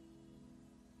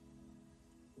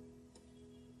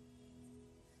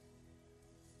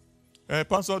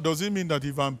 Pastor, does it mean that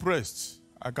if I'm pressed,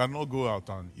 I cannot go out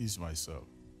and ease myself?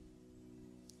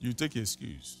 You take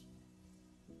excuse.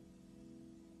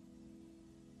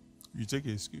 You take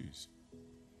excuse.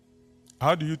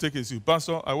 How do you take excuse?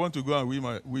 Pastor, I want to go and wee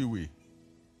my wee.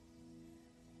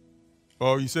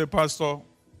 Or you say, Pastor,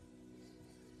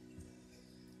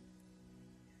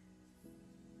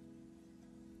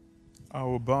 I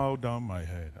will bow down my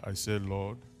head. I say,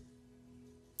 Lord,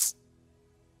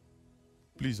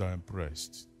 please, I am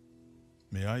pressed.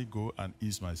 May I go and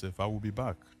ease myself? I will be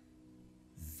back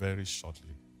very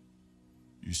shortly.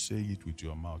 You say it with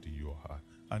your mouth in your heart.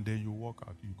 And then you walk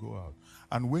out, you go out.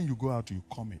 And when you go out, you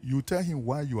come in. You tell him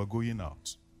why you are going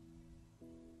out.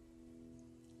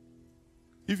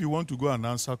 If you want to go and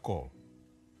answer call,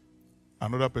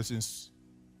 another person's,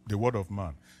 the word of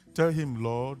man, tell him,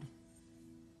 Lord,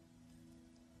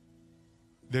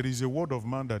 there is a word of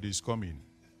man that is coming.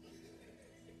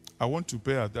 I want to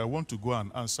go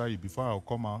and answer it before I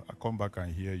come back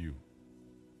and hear you.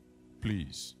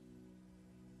 Please.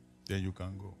 Then you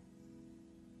can go.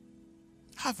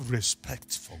 Have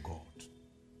respect for God.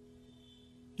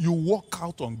 You walk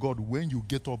out on God when you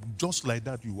get up, just like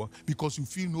that you walk, because you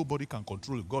feel nobody can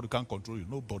control you. God can't control you,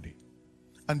 nobody.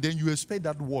 And then you expect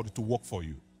that word to work for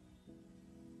you.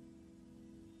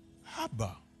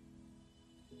 Haba.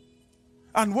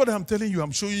 And what I'm telling you,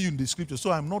 I'm showing you in the scripture,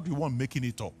 so I'm not the one making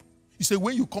it up. He said,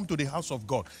 when you come to the house of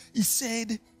God, he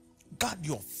said, guard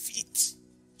your feet.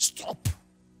 Stop.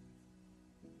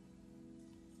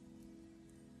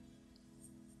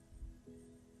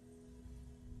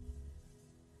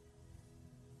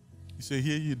 He said,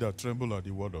 hear ye that tremble at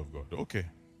the word of God. Okay.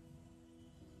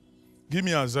 Give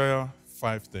me Isaiah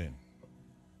 5:10.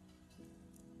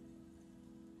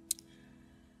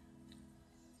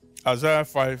 Isaiah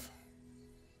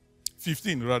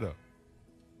 5:15 rather.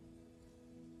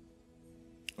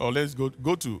 Or let's go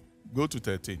to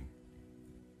 13.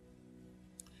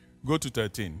 Go to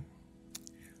 13.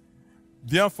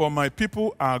 Therefore my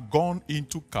people are gone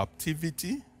into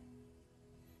captivity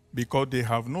because they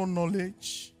have no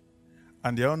knowledge,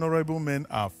 and their honorable men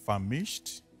are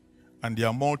famished, and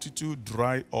their multitude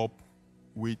dry up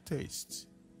with taste.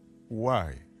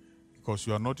 Why? Because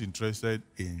you are not interested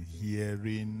in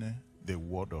hearing the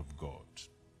word of God.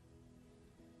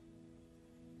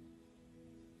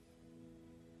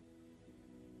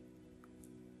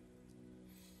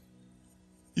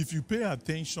 If you pay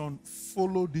attention,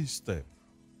 follow this step.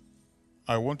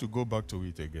 I want to go back to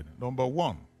it again. Number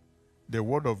one, the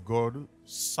word of God,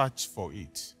 search for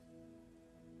it.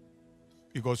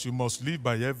 Because you must live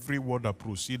by every word that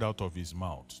proceeds out of his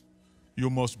mouth. You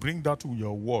must bring that to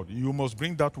your word. You must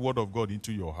bring that word of God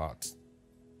into your heart.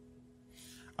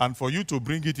 And for you to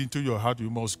bring it into your heart, you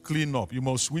must clean up. You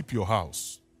must sweep your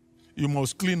house. You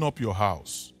must clean up your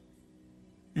house.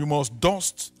 You must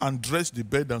dust and dress the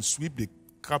bed and sweep the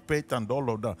carpet and all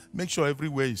of that. Make sure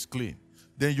everywhere is clean.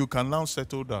 Then you can now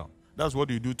settle down. That's what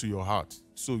you do to your heart,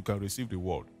 so you can receive the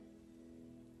word.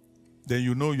 Then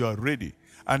you know you are ready.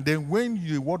 And then when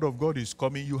the word of God is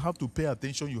coming, you have to pay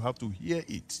attention. You have to hear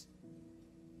it.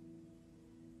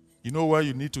 You know why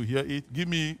you need to hear it? Give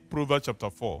me Proverbs chapter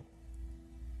 4.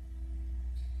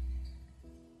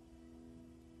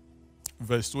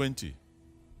 Verse 20.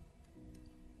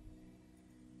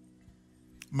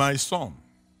 My son,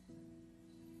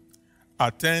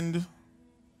 attend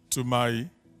to my...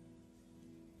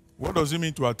 What does it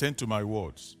mean to attend to my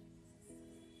words?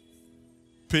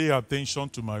 Pay attention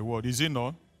to my word. Is it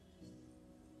not?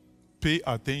 Pay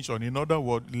attention. In other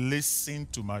words, listen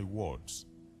to my words.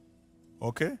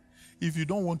 Okay? If you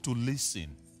don't want to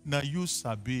listen, now you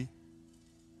sabi.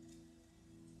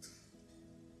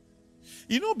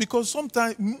 You know, because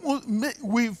sometimes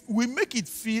we make it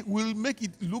feel, we'll make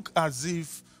it look as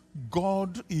if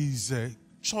God is a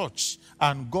church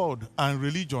and God and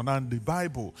religion and the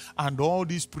Bible and all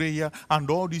this prayer and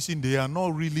all this in they are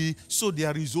not really, so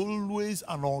there is always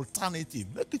an alternative.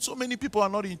 So many people are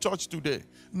not in church today,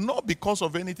 not because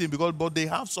of anything, but they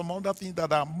have some other things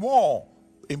that are more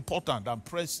important and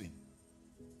pressing.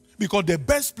 Because the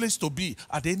best place to be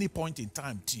at any point in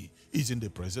time is in the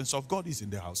presence of God, is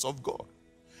in the house of God.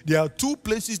 There are two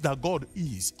places that God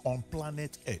is on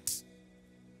planet Earth.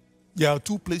 There are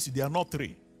two places, there are not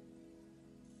three.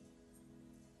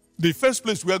 The first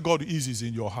place where God is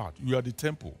in your heart. You are the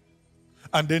temple.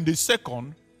 And then the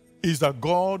second is that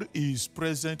God is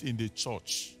present in the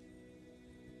church.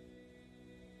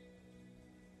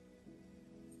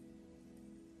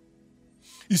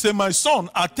 He said, my son,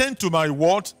 attend to my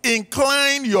word,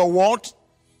 incline your what?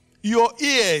 Your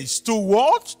ears to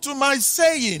what? To my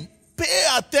saying. Pay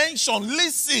attention,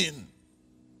 listen.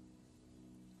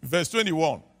 Verse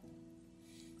 21.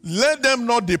 Let them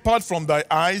not depart from thy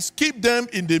eyes, keep them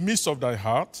in the midst of thy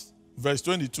heart. Verse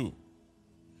 22.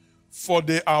 For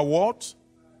they are what?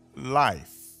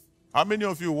 Life. How many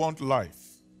of you want life?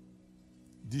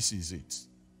 This is it.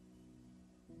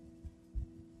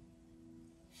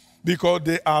 Because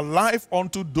they are life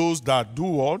unto those that do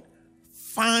what?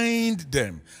 Find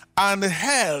them. And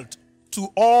health to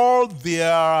all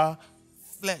their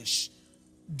flesh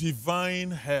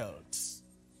divine health.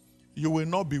 You will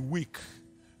not be weak.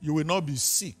 You will not be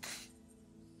sick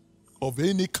of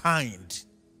any kind.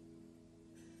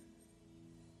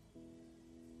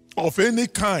 Of any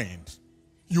kind.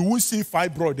 You won't see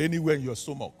fibroid anywhere in your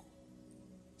stomach.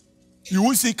 You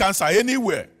won't see cancer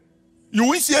anywhere. You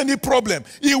won't see any problem.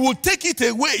 He will take it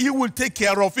away. He will take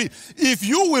care of it. If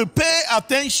you will pay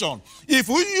attention, if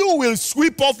you will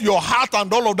sweep off your heart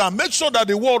and all of that, make sure that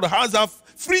the world has a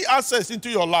free access into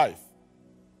your life.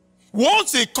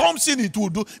 Once it comes in, it will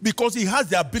do, because he has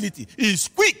the ability. He is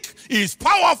quick. He is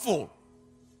powerful.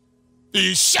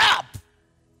 He is sharp.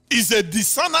 He is a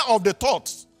discerner of the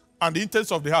thoughts and the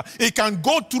intents of the heart. He can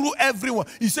go through everyone.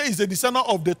 He says he's a discerner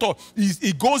of the thought.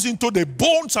 He goes into the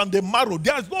bones and the marrow.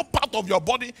 There is no part of your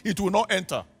body it will not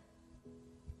enter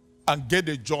and get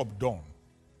the job done.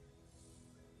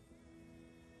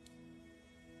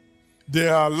 They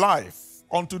are life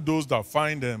unto those that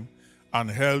find them,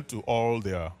 and hell to all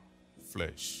their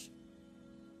flesh.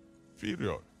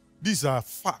 Period. These are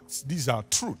facts. These are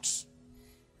truths.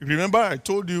 Remember, I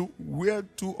told you, where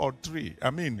two or three,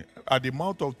 at the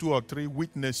mouth of 2 or 3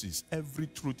 witnesses, every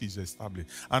truth is established.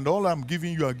 And all I'm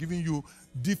giving you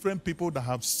different people that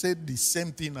have said the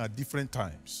same thing at different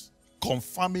times,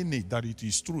 confirming it that it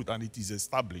is truth and it is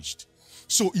established.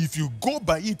 So if you go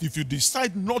by it, if you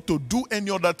decide not to do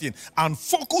any other thing and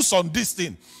focus on this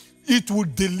thing, it will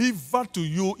deliver to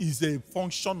you. Is a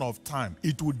function of time.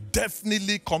 It will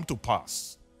definitely come to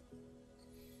pass.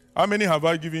 How many have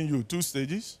I given you? 2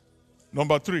 stages.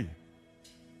 Number 3.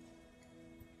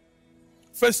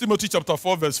 1 Timothy chapter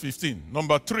 4 verse 15.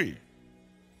 Number 3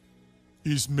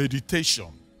 is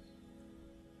meditation.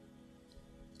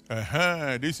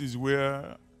 This is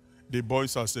where the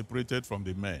boys are separated from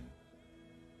the men.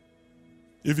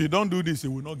 If you don't do this, you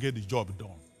will not get the job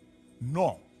done.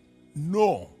 No.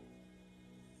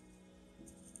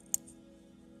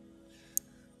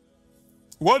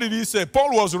 What did he say?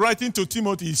 Paul was writing to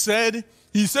Timothy. He said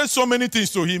so many things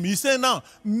to him. He said, now,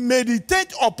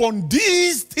 meditate upon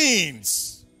these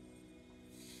things.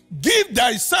 Give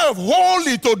thyself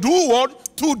wholly to do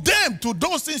what? To them, to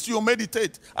those things you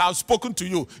meditate. I have spoken to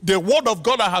you. The word of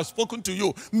God I have spoken to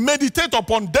you. Meditate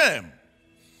upon them.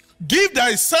 Give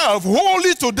thyself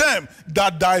wholly to them,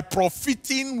 that thy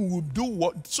profiting will do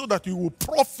what? So that you will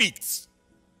profit.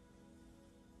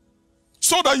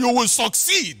 So that you will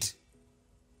succeed.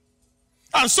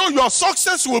 And so your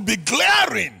success will be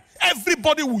glaring.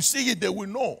 Everybody will see it, they will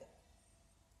know.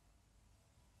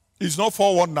 It's not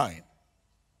 419.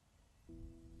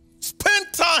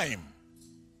 Spend time.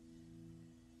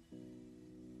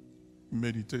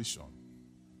 Meditation.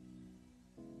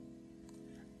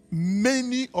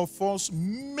 Many of us,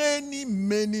 many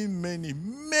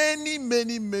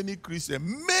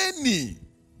Christians, many.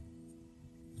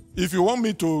 If you want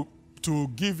me to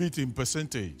give it in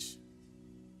percentage,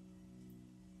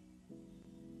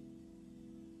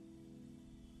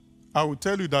 I will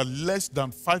tell you that less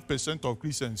than 5% of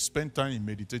Christians spend time in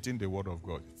meditating the Word of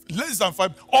God. Less than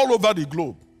 5%, all over the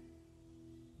globe.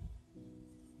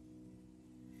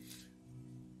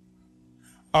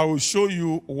 I will show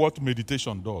you what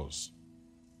meditation does.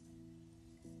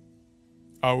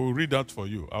 I will read that for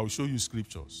you. I will show you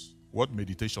scriptures, what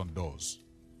meditation does.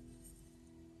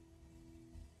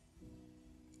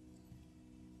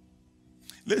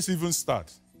 Let's even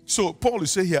start. So Paul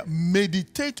is saying here,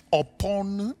 meditate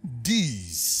upon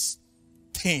these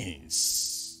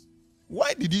things.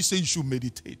 Why did he say you should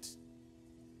meditate?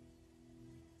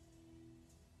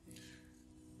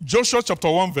 Joshua chapter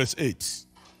 1 verse 8.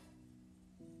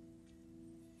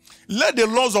 Let the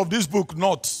laws of this book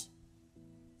not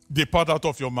depart out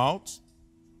of your mouth.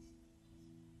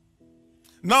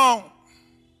 Now,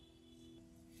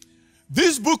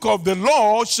 this book of the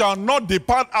law shall not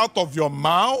depart out of your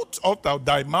mouth, out of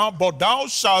thy mouth, but thou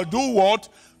shalt do what?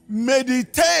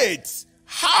 Meditate.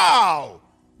 How?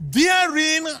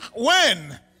 Therein,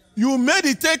 when? You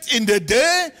meditate in the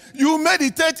day, you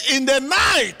meditate in the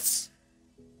night.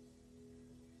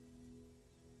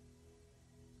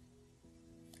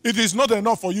 It is not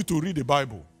enough for you to read the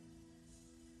Bible.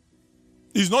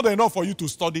 It's not enough for you to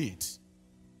study it.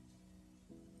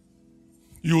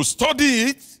 You study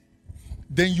it,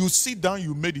 then you sit down,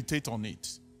 you meditate on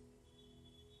it.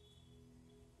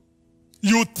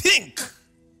 You think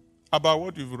about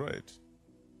what you've read.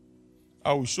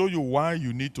 I will show you why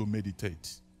you need to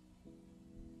meditate.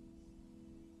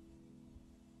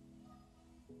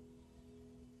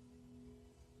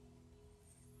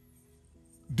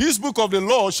 This book of the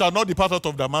law shall not depart out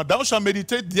of thy mouth. Thou shalt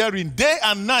meditate therein day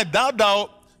and night,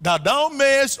 that thou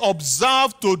mayest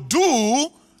observe to do,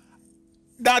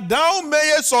 that thou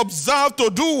mayest observe to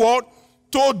do what?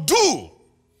 To do.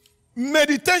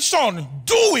 Meditation,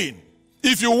 doing.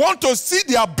 If you want to see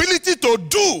the ability to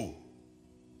do.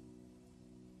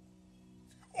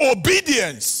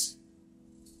 Obedience.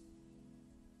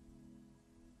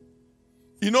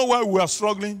 You know why we are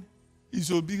struggling?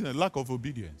 It's obedience, lack of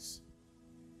obedience.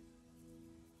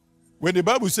 When the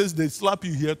Bible says they slap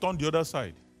you here, turn the other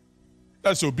side.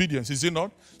 That's obedience, is it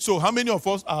not? So how many of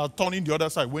us are turning the other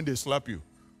side when they slap you?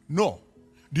 No.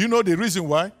 Do you know the reason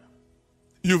why?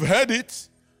 You've heard it.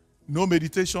 No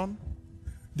meditation.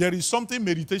 There is something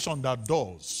meditation that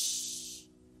does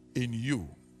in you.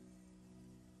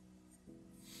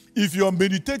 If you're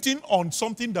meditating on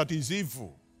something that is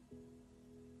evil,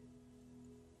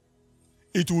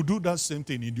 it will do that same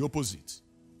thing in the opposite.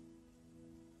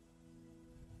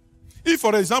 If,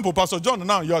 for example, Pastor John,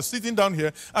 now you are sitting down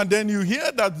here, and then you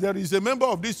hear that there is a member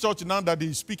of this church now that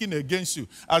is speaking against you.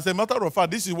 As a matter of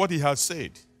fact, this is what he has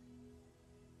said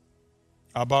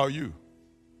about you.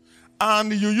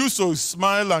 And you used to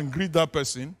smile and greet that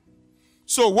person.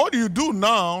 So what you do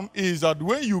now is that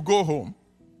when you go home,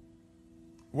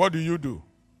 what do?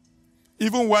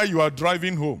 Even while you are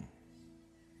driving home,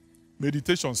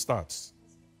 meditation starts.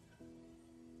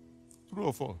 True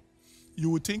or false?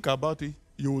 You will think about it.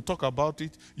 You will talk about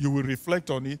it, you will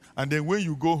reflect on it, and then when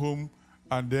you go home,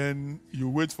 and then you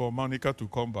wait for Monica to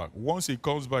come back. Once he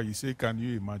comes back, you say, can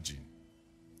you imagine?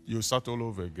 You start all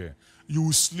over again. You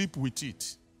will sleep with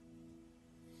it.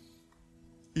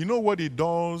 You know what it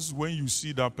does when you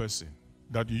see that person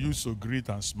that you used to greet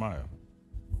and smile?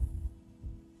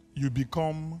 You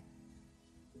become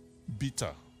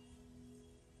bitter.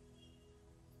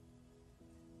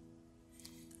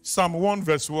 Psalm 1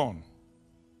 verse 1.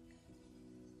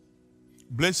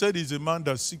 Blessed is the man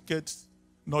that seeketh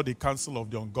not the counsel of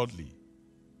the ungodly,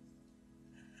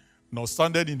 nor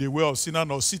standeth in the way of sinner,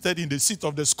 nor sitteth in the seat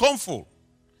of the scornful.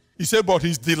 He said, but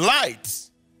his delight,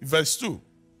 verse 2.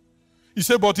 He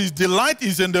said, but his delight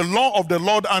is in the law of the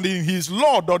Lord, and in his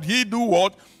law doth he do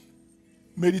what?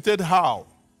 Meditate how?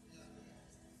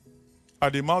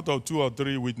 At the mouth of 2 or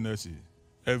 3 witnesses,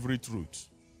 every truth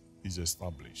is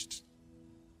established.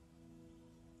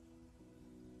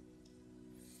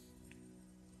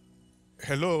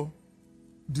 Hello?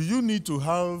 Do you need to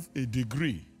have a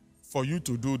degree for you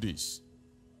to do this?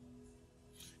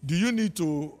 Do you need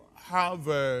to have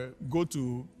go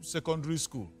to secondary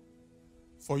school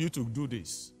for you to do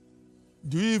this?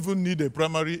 Do you even need a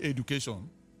primary education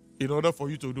in order for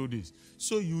you to do this?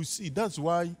 So you see, that's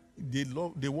why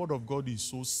the Word of God is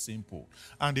so simple.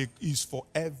 And it is for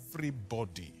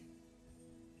everybody.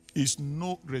 It's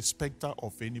no respecter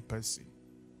of any person.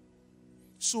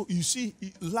 So you see,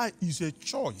 life is a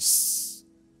choice.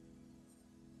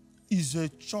 Is a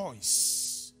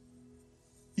choice.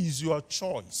 Is your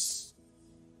choice.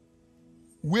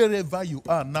 Wherever you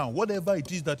are now, whatever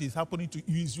it is that is happening to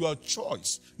you is your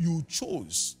choice. You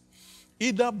chose.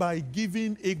 Either by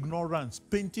giving ignorance,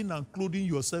 painting and clothing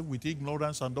yourself with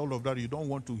ignorance and all of that. You don't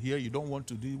want to hear, you don't want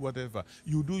to do whatever.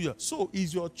 You do your, so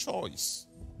is your choice.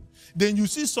 Then you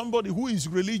see somebody who is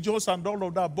religious and all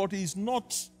of that, but is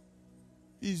not.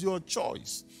 Is your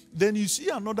choice. Then you see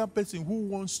another person who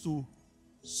wants to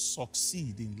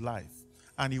succeed in life,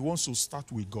 and he wants to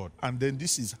start with God. And then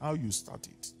this is how you start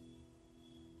it.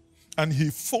 And he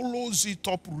follows it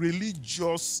up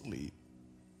religiously.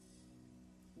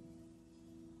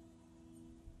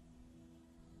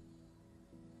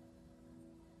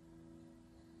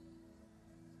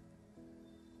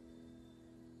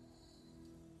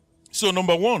 So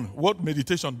number one, what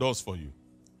meditation does for you?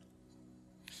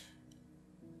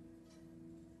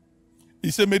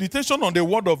 It's a meditation on the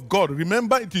Word of God.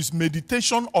 Remember, it is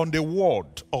meditation on the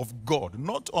Word of God,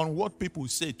 not on what people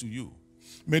say to you.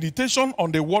 Meditation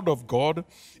on the Word of God,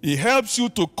 it helps you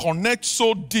to connect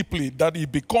so deeply that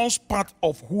it becomes part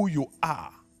of who you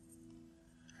are.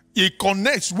 It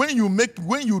connects when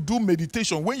you do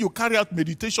meditation, when you carry out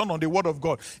meditation on the Word of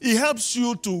God, it helps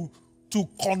you to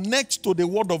connect to the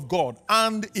Word of God,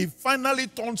 and it finally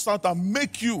turns out and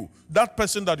make you that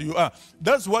person that you are.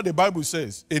 That's what the Bible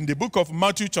says in the book of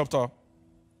Matthew chapter.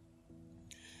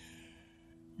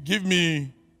 Give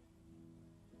me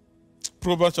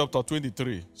Proverbs chapter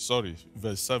 23,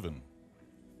 verse 7.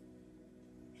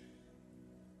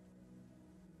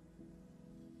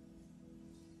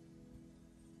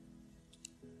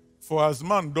 For as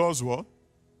man does what?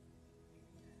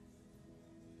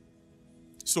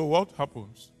 So what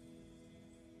happens?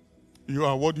 You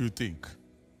are what you think.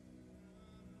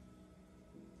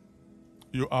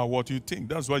 You are what you think.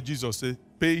 That's why Jesus said,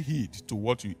 pay heed to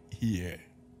what you hear.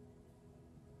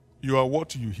 You are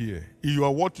what you hear. You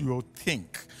are what you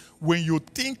think. When you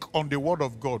think on the word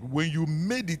of God, when you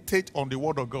meditate on the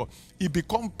word of God, it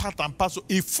becomes part and parcel.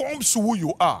 It forms who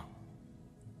you are.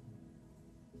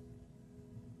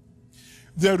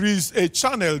 There is a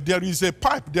channel, there is a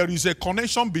pipe, there is a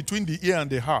connection between the ear and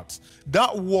the heart.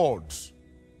 That word,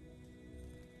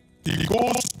 it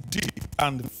goes deep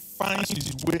and finds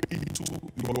its way into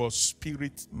your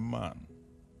spirit man.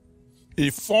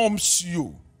 It forms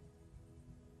you.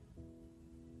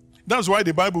 That's why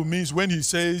the Bible means when he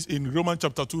says in Romans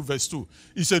chapter 2 verse 2,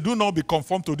 he said, do not be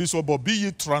conformed to this world, but be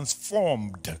ye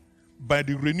transformed by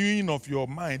the renewing of your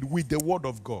mind with the word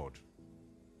of God.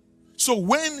 So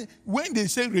when they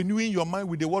say renewing your mind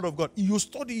with the word of God, you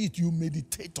study it, you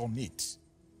meditate on it.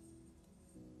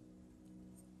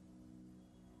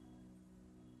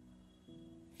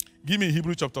 Give me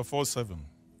Hebrews chapter 4:7.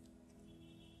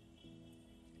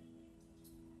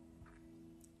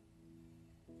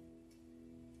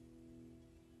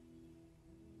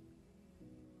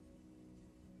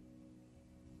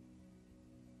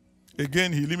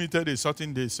 Again, he limited a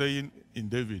certain day, saying in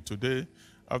David, today,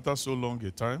 after so long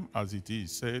a time, as it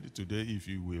is said, today, if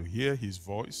you will hear his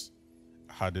voice,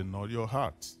 harden not your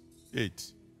heart.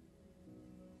 8.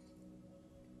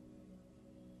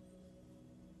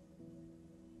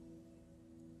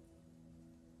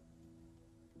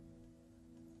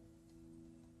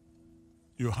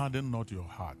 You harden not your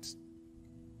heart.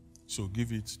 So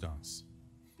give it chance.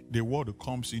 The word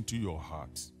comes into your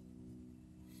heart.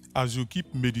 As you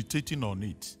keep meditating on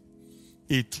it,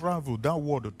 that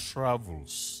word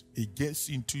travels. It gets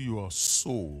into your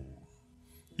soul.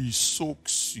 It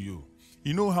soaks you.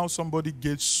 You know how somebody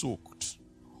gets soaked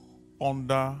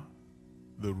under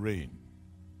the rain?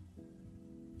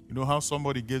 You know how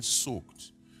somebody gets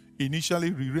soaked? Initially,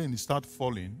 the rain starts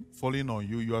falling on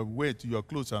you. You are wet, your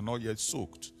clothes are not yet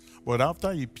soaked. But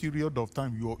after a period of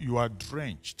time, you are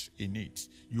drenched in it.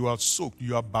 You are soaked.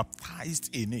 You are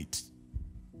baptized in it.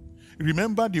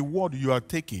 Remember the word you are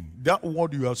taking, that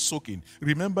word you are soaking.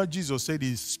 Remember Jesus said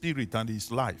his spirit and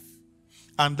his life.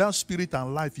 And that spirit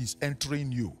and life is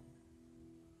entering you.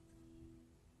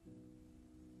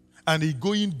 And it's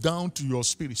going down to your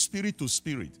spirit, spirit to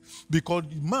spirit. Because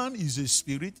man is a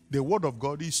spirit, the word of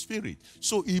God is spirit.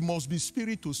 So it must be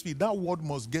spirit to spirit. That word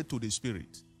must get to the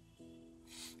spirit.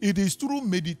 It is through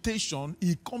meditation,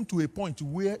 it comes to a point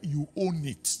where you own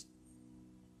it.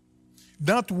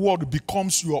 That word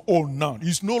becomes your own now.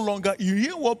 It's no longer, you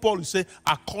hear what Paul is saying,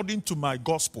 according to my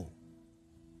gospel.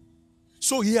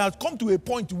 So he has come to a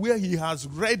point where he has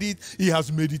read it, he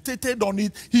has meditated on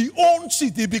it, he owns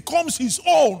it, it becomes his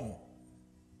own.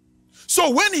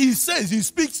 So when he says, he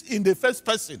speaks in the first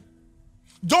person.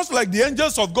 Just like the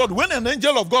angels of God, when an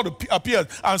angel of God appears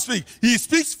and speaks, he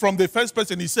speaks from the first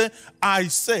person. He said, I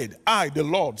said, I, the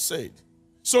Lord, said.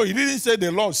 So he didn't say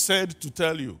the Lord said to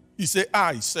tell you. He said,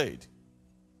 I said.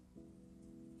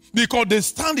 Because they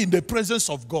stand in the presence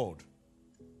of God.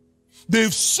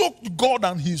 They've soaked God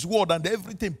and his word and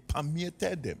everything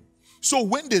permeated them. So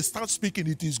when they start speaking,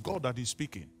 it is God that is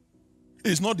speaking.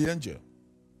 It's not the angel.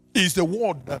 It's the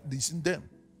word that is in them.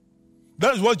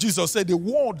 That is what Jesus said, the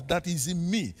word that is in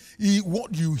me.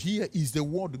 What you hear is the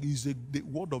word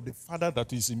of the Father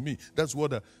that is in me. That's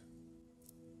what.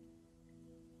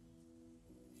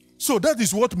 So that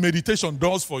is what meditation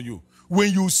does for you.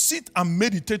 When you sit and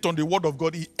meditate on the word of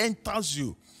God, it enters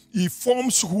you. It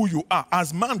forms who you are.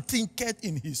 As man thinketh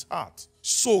in his heart,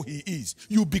 so he is.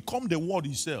 You become the word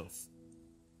itself.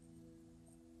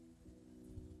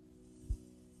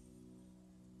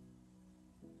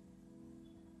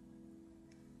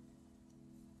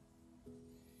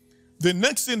 The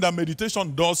next thing that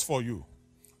meditation does for you,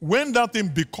 when that thing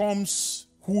becomes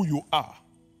who you are,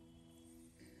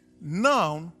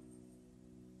 now,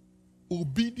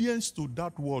 obedience to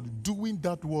that word, doing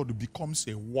that word becomes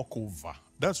a walkover.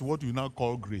 That's what you now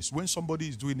call grace. When somebody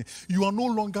is doing it, you are no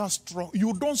longer strong.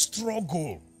 You don't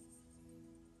struggle.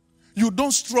 You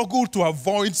don't struggle to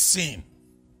avoid sin.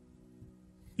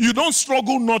 You don't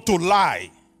struggle not to lie.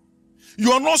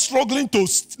 You are not struggling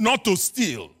not to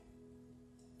steal.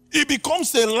 It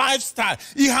becomes a lifestyle.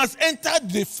 It has entered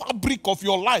the fabric of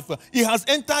your life. It has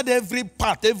entered every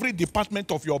part, every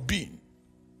department of your being.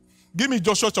 Give me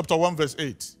Joshua chapter 1 verse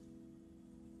 8.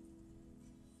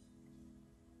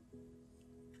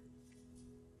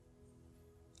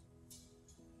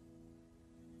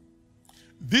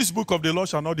 This book of the law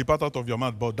shall not depart out of your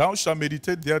mouth, but thou shalt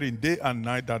meditate therein day and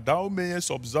night, that thou mayest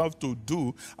observe to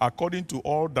do according to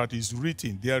all that is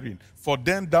written therein. For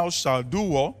then thou shalt do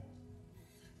what?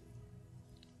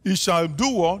 It shall do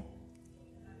what?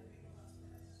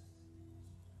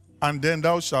 And then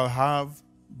thou shalt have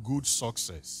good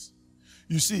success.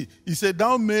 You see, he said,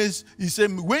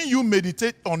 when you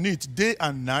meditate on it day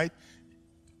and night,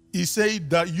 he said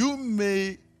that you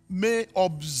may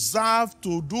observe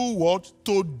to do what?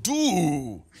 To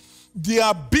do. The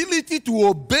ability to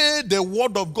obey the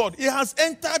word of God. It has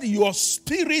entered your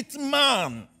spirit,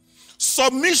 man.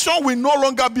 Submission will no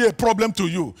longer be a problem to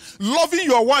you. Loving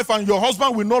your wife and your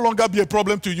husband will no longer be a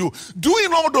problem to you.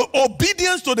 Doing all the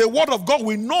obedience to the word of God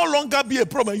will no longer be a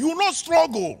problem. You will not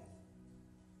struggle.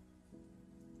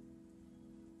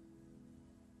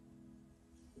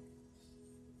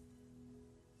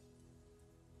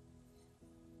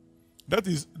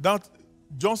 That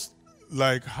just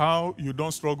like how you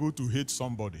don't struggle to hate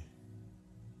somebody.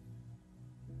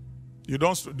 Do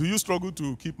you struggle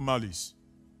to keep malice?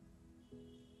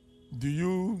 Do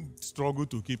you struggle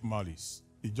to keep malice?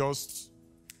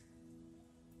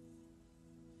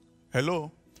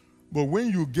 Hello? But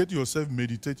when you get yourself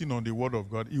meditating on the word of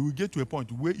God, you will get to a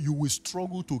point where you will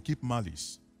struggle to keep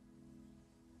malice.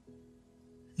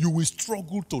 You will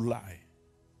struggle to lie.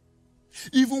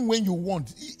 Even when you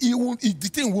want, the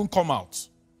thing won't come out.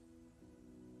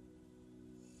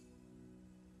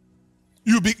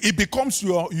 It becomes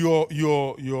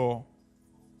your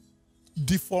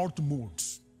default mode.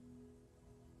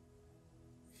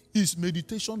 It's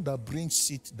meditation that brings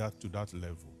it to that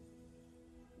level.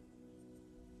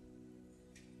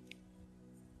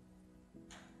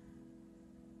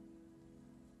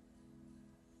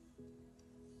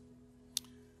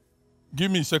 Give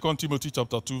me 2 Timothy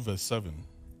chapter 2, verse 7.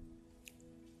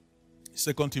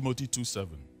 2 Timothy 2,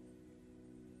 7.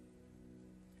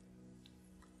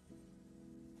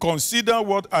 Consider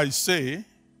what I say.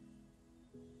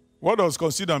 What does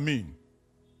consider mean?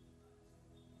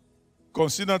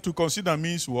 To consider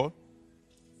means what?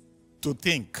 To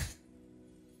think.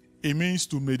 It means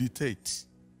to meditate.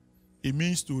 It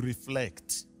means to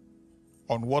reflect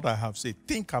on what I have said.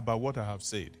 Think about what I have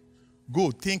said. Go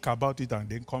think about it and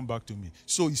then come back to me.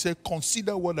 So he said,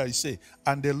 consider what I say,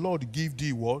 and the Lord give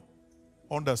thee what?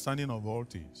 Understanding of all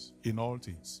things, in all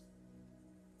things.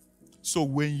 So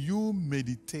when you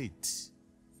meditate,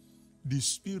 the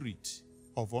spirit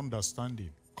of understanding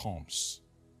comes.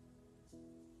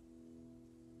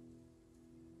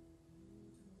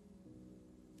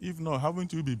 If not,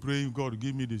 haven't you been praying, God,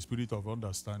 give me the spirit of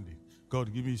understanding?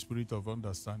 God, give me the spirit of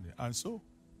understanding. And so,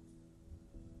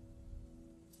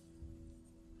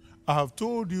 I have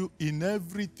told you, in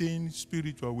everything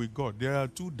spiritual with God, there are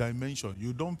two dimensions.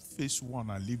 You don't face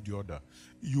one and leave the other.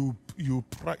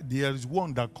 There is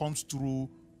one that comes through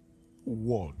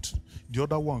word. The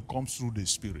other one comes through the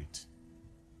spirit.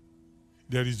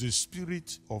 There is the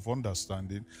spirit of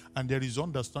understanding, and there is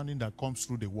understanding that comes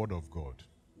through the word of God.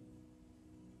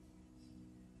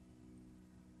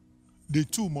 The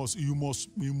two you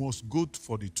must go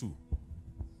for the two.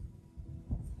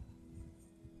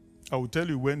 I will tell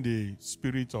you when the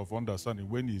spirit of understanding,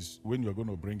 when you're going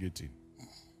to bring it in.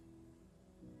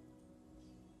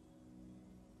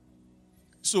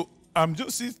 So I'm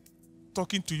just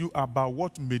talking to you about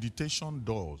what meditation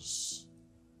does.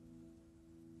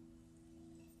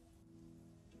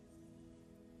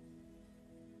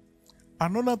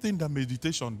 Another thing that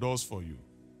meditation does for you.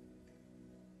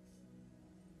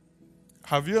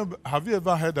 Have you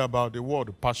ever heard about the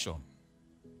word passion?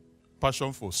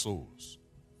 Passion for souls.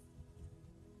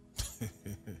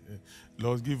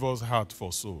 Lord, give us heart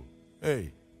for soul.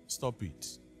 Hey, stop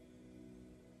it.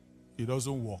 It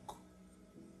doesn't work.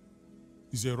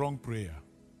 It's a wrong prayer.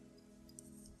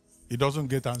 It doesn't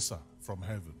get answer from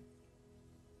heaven.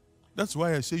 That's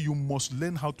why I say you must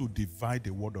learn how to divide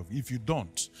the word of. If you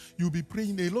don't, you'll be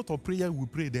praying. A lot of prayer we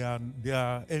pray, they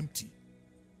are empty.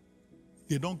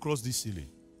 They don't cross the ceiling.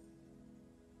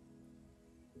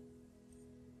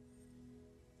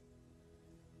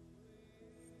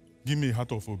 Give me a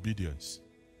heart of obedience.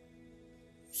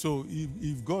 So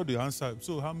if God the answer,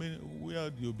 so where are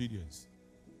the obedience?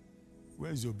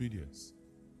 Where is the obedience?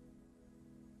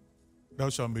 Thou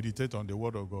shalt meditate on the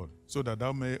word of God, so that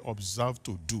thou may observe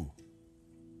to do.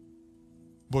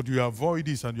 But you avoid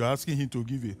this and you're asking him to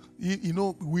give it. You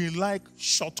know, we like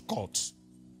shortcuts.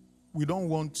 We don't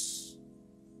want to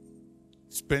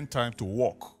spend time to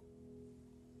walk.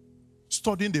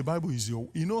 Studying the Bible is you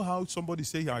know how somebody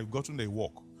say, I've gotten a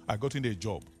work. I got in a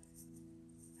job.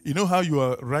 You know how you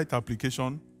write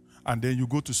application and then you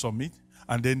go to submit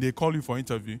and then they call you for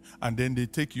interview and then they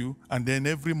take you and then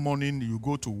every morning you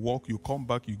go to work, you come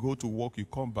back, you go to work, you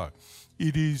come back.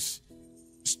 It is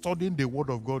studying the word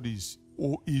of God is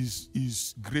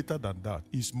greater than that.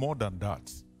 It's more than that.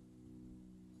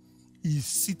 It's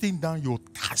sitting down your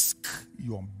task,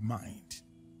 your mind.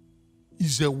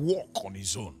 is a walk on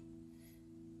its own.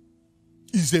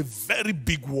 It's a very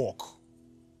big walk.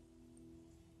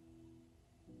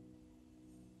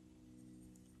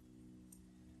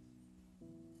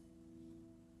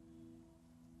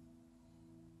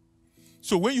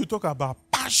 So when you talk about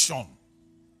passion,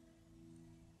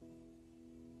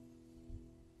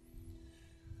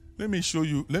 let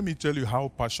me tell you how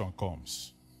passion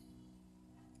comes.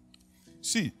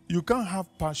 See, you can't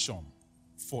have passion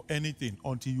for anything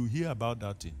until you hear about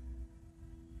that thing.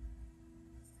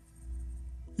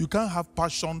 You can't have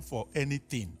passion for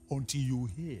anything until you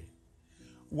hear.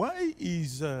 Why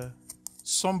is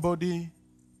somebody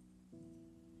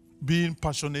being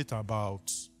passionate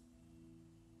about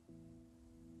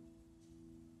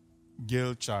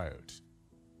girl child?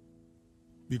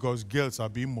 Because girls are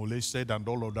being molested and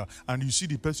all of that. And you see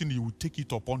the person, he will take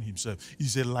it upon himself.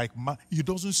 He's a like man. He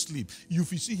doesn't sleep.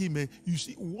 If you see him, you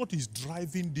see what is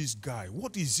driving this guy.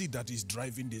 What is it that is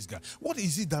driving this guy? What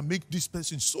is it that makes this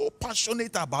person so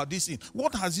passionate about this thing?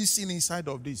 What has he seen inside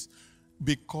of this?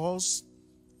 Because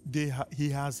he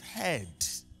has heard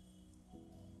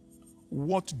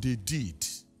what they did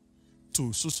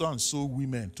to so and so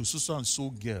women, to so and so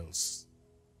girls.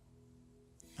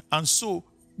 And so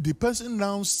the person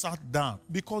now sat down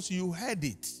because you heard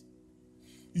it.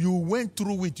 You went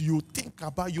through it, you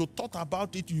thought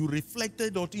about it, you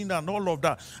reflected on it and all of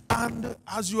that. And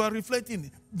as you are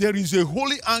reflecting, there is a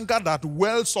holy anger that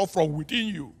wells up from within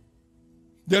you.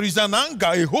 There is an anger,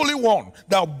 a holy one,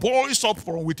 that boils up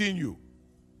from within you.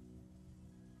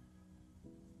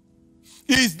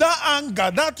 Is that anger,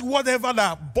 that whatever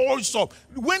that boils up.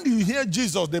 When you hear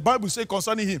Jesus, the Bible says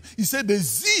concerning him, he said, the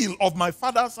zeal of my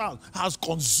Father's house has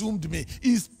consumed me.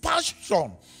 His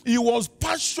passion. He was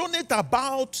passionate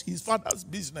about his Father's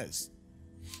business.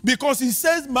 Because he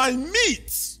says, my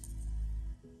meat,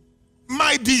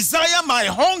 my desire, my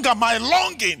hunger, my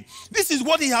longing, this is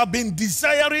what he has been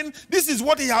desiring. This is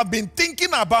what he has been thinking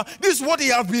about. This is what he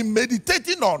has been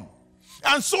meditating on.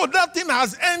 And so that thing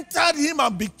has entered him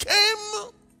and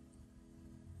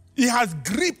he has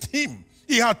gripped him.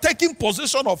 He has taken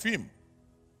possession of him.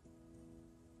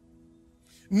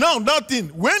 Now that thing,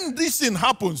 when this thing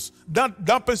happens,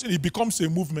 that person, it becomes a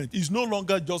movement. It's no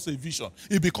longer just a vision.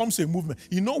 It becomes a movement.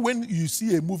 You know, when you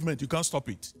see a movement, you can't stop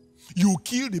it. You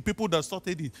kill the people that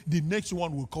started it. The next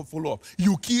one will come follow up.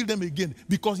 You kill them again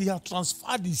because he has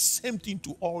transferred the same thing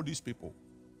to all these people.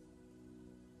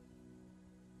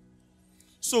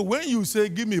 So when you say,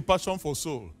 give me a passion for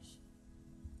souls,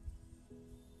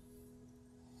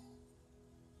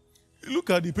 look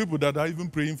at the people that are even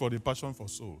praying for the passion for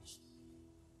souls.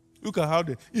 Look at how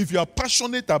if you are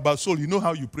passionate about soul, you know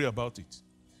how you pray about it.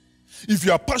 If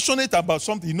you are passionate about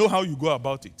something, you know how you go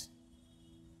about it.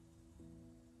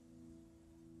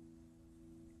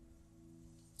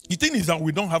 The thing is that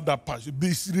we don't have that passion.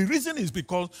 The reason is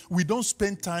because we don't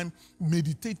spend time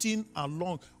meditating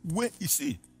along. Where you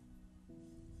see,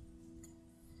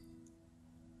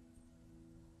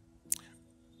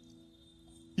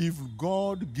 if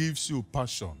God gives you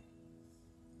passion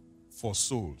for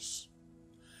souls,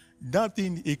 that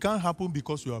thing, it can't happen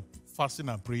because you are fasting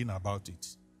and praying about it.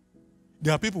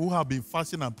 There are people who have been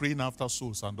fasting and praying after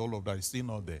souls and all of that is still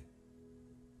not there.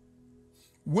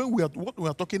 What we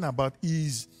are talking about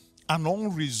is an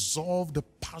unresolved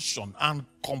passion and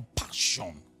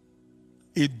compassion.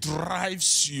 It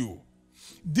drives you.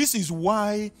 This is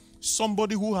why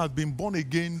somebody who has been born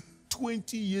again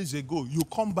 20 years ago, you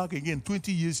come back again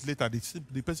 20 years later,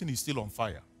 the person is still on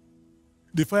fire.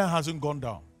 The fire hasn't gone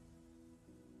down.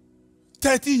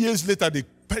 30 years later, the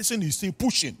person is still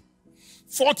pushing.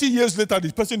 40 years later,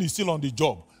 the person is still on the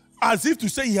job. As if to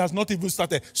say he has not even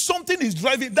started. Something is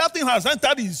driving, that thing has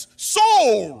entered his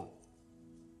soul.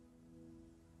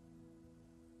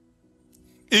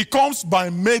 It comes by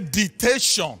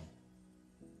meditation.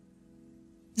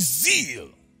 Zeal.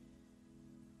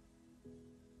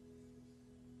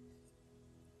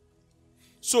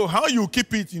 So how you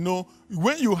keep it,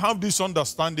 when you have this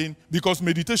understanding, because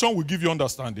meditation will give you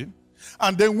understanding,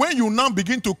 and then when you now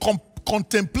begin to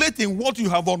contemplate in what you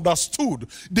have understood,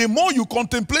 the more you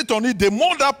contemplate on it, the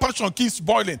more that passion keeps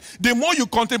boiling. The more you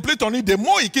contemplate on it, the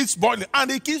more it keeps boiling,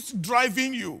 and it keeps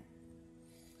driving you.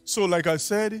 So like I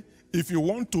said, if you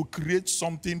want to create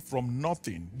something from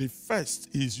nothing, the first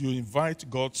is you invite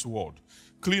God's word.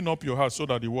 Clean up your heart so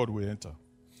that the word will enter.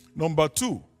 Number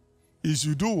 2 is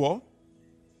you do what?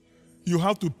 You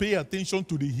have to pay attention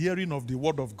to the hearing of the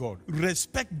word of God.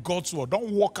 Respect God's word.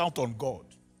 Don't walk out on God.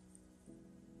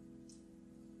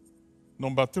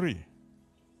 Number 3,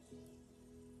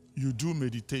 you do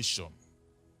meditation.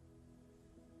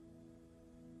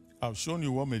 I've shown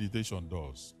you what meditation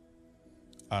does.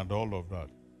 and all of that.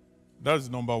 That's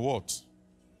number what?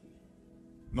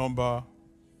 Number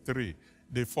 3.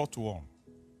 The fourth one.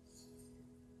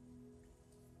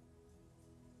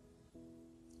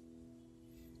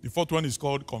 The fourth one is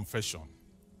called confession.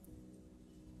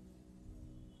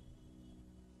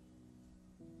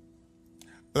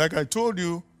 Like I told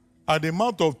you, at the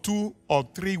mouth of 2 or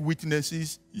 3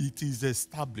 witnesses, it is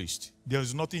established.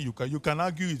 There's nothing you can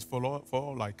argue it for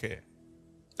all I care.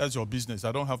 That's your business.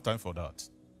 I don't have time for that.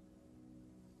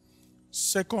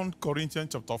 2 Corinthians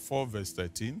chapter 4, verse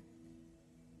 13.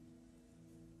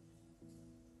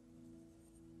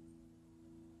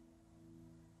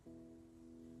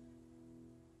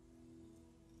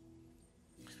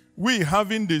 We,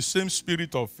 having the same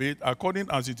spirit of faith, according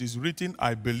as it is written,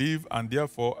 I believe, and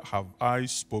therefore have I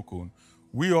spoken.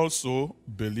 We also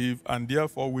believe, and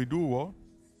therefore we do what?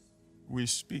 We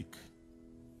speak.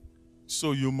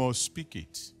 So you must speak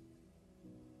it.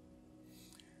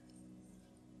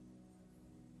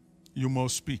 You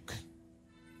must speak.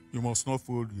 You must not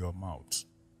fold your mouth.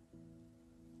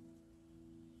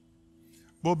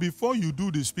 But before you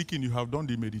do the speaking, you have done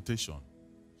the meditation.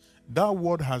 That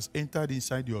word has entered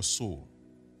inside your soul.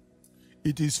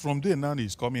 It is from there now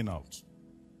it's coming out.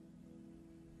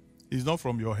 It's not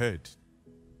from your head.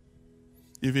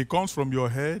 If it comes from your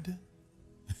head,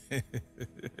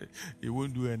 it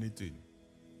won't do anything.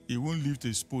 It won't lift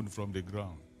a spoon from the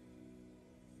ground.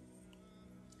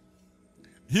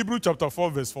 Hebrews chapter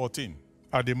 4, verse 14.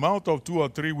 At the mouth of 2 or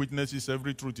 3 witnesses,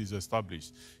 every truth is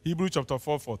established. Hebrews chapter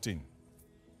 4, 14.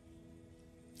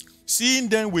 Seeing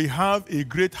then we have a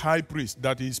great high priest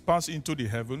that is passed into the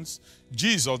heavens,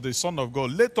 Jesus, the Son of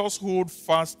God, let us hold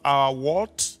fast our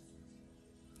what?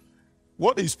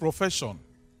 What is profession?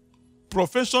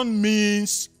 Profession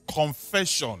means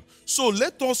confession. So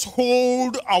let us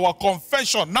hold our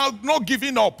confession. Now, not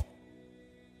giving up.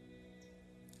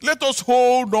 Let us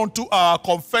hold on to our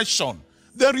confession.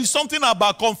 There is something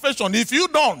about confession. If you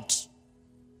don't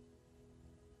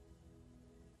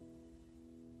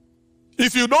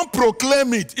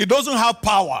proclaim it, it doesn't have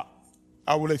power.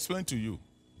 I will explain to you.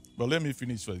 But let me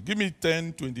finish first. Give me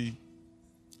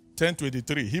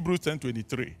 10:23. Hebrews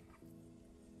 10:23.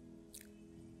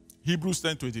 Hebrews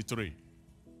 10:23.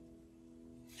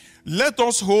 Let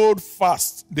us hold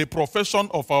fast the profession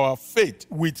of our faith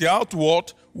without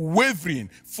what? Wavering.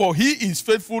 For he is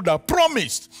faithful that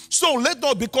promised. So let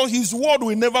us, because his word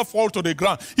will never fall to the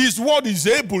ground. His word is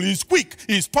able, is quick,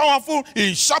 is powerful,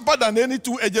 is sharper than any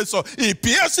two-edged sword. He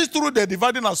pierces through the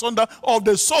dividing asunder of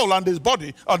the soul and the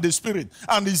body and the spirit,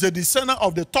 and is a discerner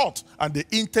of the thought and the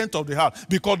intent of the heart.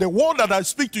 Because the word that I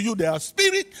speak to you, they are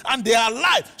spirit and they are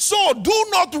life. So do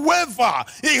not waver.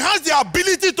 He has the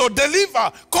ability to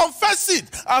deliver. Confess it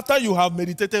after you have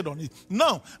meditated on it.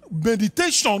 Now,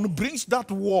 meditation brings that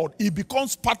word. It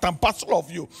becomes part and parcel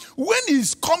of you. When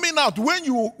it's coming out, when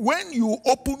you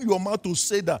open your mouth to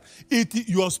say that,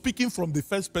 you are speaking from the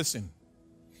first person.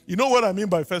 You know what I mean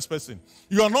by first person?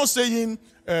 You are not saying,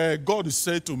 God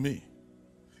said to me.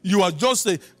 You are just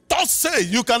saying, thus say.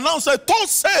 You can now say,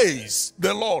 thus says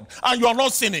the Lord. And you are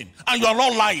not sinning. And you are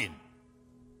not lying.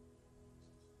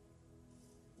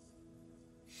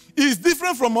 It's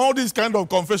different from all this kind of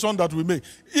confession that we make.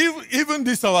 Even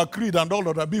this our creed and all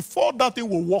of that. Before that thing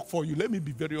will work for you, let me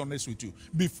be very honest with you.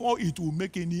 Before it will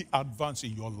make any advance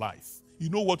in your life, you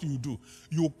know what you do?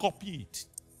 You copy it.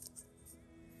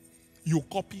 You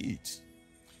copy it.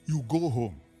 You go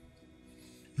home.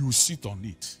 You sit on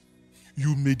it.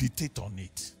 You meditate on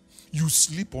it. You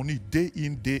sleep on it day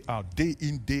in, day out,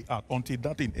 until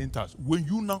that thing enters. When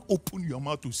you now open your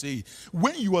mouth to say it,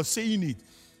 when you are saying it,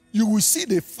 you will see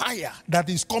the fire that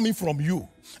is coming from you.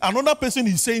 Another person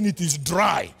is saying it is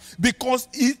dry because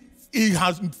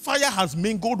fire has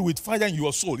mingled with fire in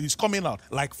your soul. It's coming out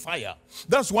like fire.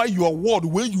 That's why your word,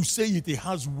 when you say it, it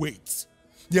has weight.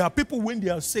 There are people when they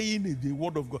are saying it, the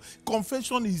word of God.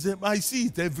 Confession is, I see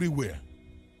it everywhere.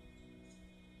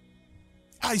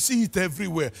 I see it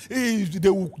everywhere.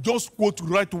 They will just go to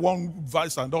write one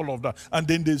verse and all of that, and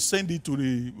then they send it to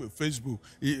the Facebook,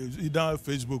 either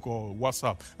Facebook or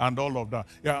WhatsApp, and all of that.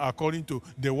 Yeah, according to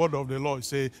the word of the Lord,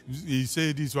 he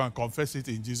said this one, confess it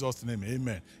in Jesus' name,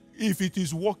 amen. If it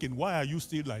is working, why are you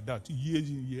still like that, year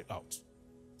in, year out?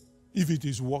 If it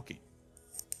is working.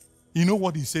 You know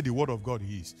what he said the word of God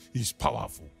is? He's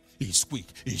powerful, he's quick,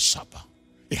 he's sharper.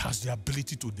 It has the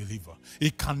ability to deliver.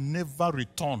 It can never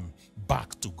return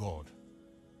back to God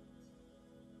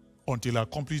until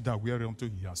accomplish that whereunto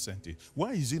he has sent it.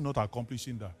 Why is he not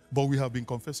accomplishing that? But we have been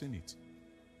confessing it.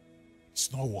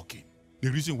 It's not working. The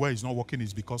reason why it's not working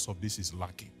is because of this is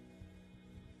lacking.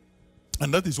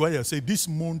 And that is why I say this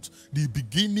month, the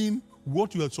beginning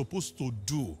what you are supposed to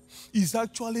do is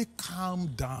actually calm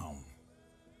down.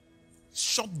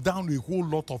 Shut down a whole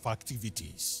lot of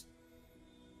activities.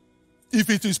 If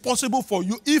it is possible for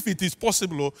you,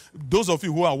 those of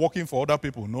you who are working for other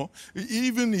people, no,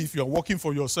 even if you're working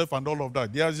for yourself and all of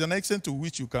that, there is an extent to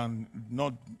which you can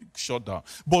not shut down.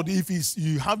 But if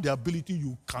you have the ability,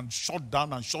 you can shut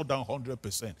down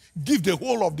 100%. Give the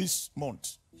whole of this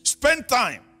month. Spend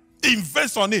time.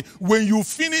 Invest on it. When you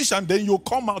finish and then you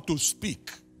come out to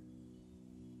speak.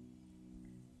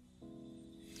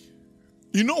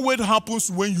 You know what happens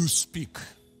when you speak?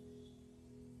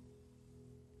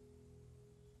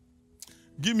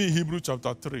 Give me Hebrews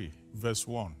chapter 3, verse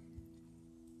 1.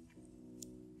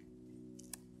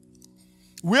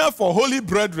 Wherefore, holy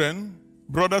brethren,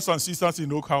 brothers and sisters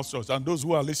in Oak House Church, and those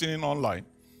who are listening online,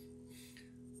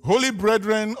 holy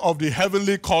brethren of the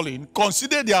heavenly calling,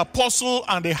 consider the apostle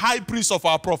and the high priest of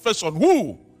our profession.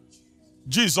 Who?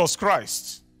 Jesus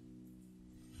Christ.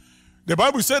 The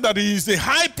Bible said that he is the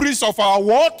high priest of our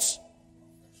what?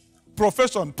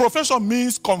 Profession. Profession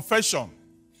means confession.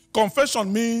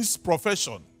 Confession means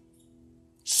profession.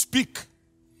 Speak.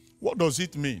 What does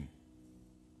it mean?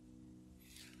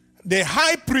 The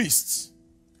high priest,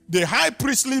 the high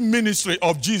priestly ministry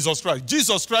of Jesus Christ.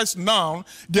 Jesus Christ now,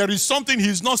 there is something,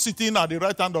 he's not sitting at the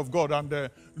right hand of God and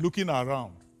looking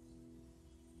around.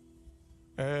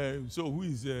 So who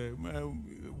is,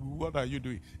 what are you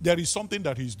doing? There is something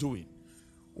that he's doing.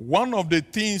 One of the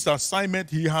things, assignment,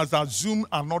 he has assumed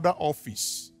another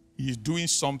office. He is doing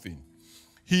something.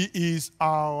 He is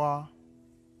our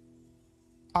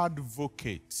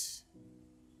advocate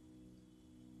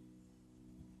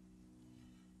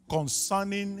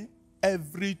concerning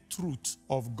every truth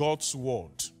of God's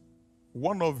word.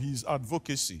 One of his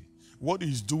advocacy, what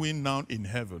he's doing now in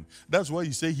heaven. That's why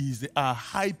he said he is our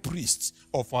high priest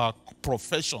of our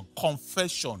profession,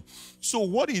 confession. So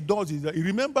what he does is that,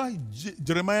 remember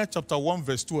Jeremiah chapter 1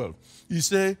 verse 12. He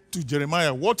said to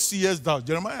Jeremiah, what seest thou?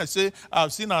 Jeremiah said,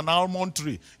 I've seen an almond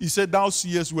tree. He said, thou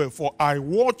seest well, for I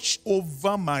watch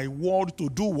over my word to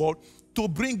do what? To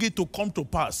bring it to come to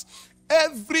pass.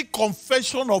 Every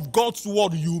confession of God's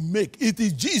word you make, it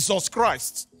is Jesus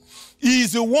Christ. He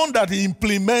is the one that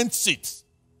implements it.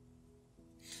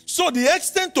 So the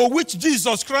extent to which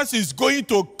Jesus Christ is going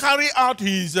to carry out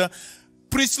his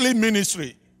priestly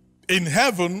ministry in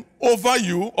heaven over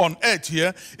you on earth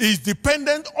here is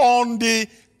dependent on the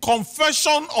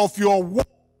confession of your word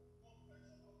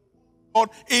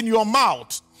in your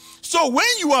mouth. So when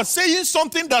you are saying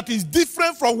something that is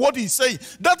different from what he's saying,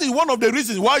 that is one of the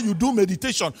reasons why you do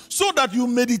meditation, so that you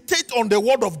meditate on the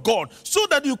word of God, so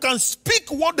that you can speak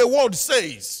what the word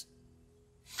says.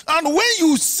 And when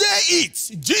you say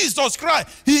it, Jesus Christ,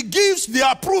 he gives the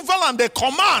approval and the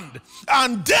command,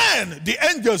 and then the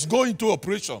angels go into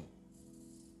operation.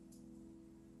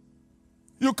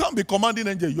 You can't be commanding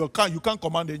angels. You can't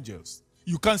command angels.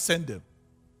 You can't send them.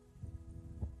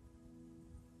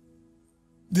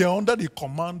 They are under the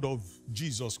command of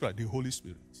Jesus Christ, the Holy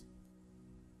Spirit.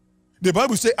 The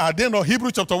Bible says, are they not,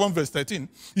 Hebrews chapter 1 verse 13,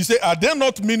 he said, are they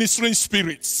not ministering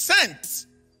spirits sent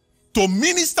to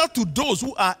minister to those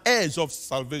who are heirs of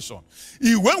salvation?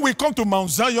 When we come to Mount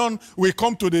Zion, we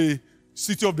come to the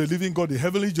city of the living God, the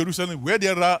heavenly Jerusalem, where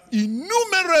there are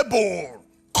innumerable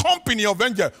company of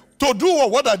angels. To do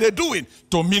what are they doing?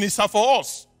 To minister for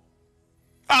us.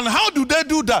 And how do they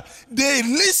do that? They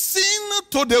listen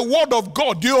to the word of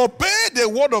God. They obey the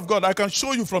word of God. I can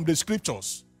show you from the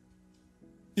scriptures.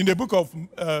 In the book of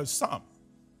Psalm.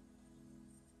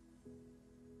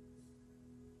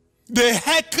 They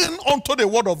hearken unto the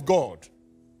word of God.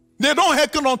 They don't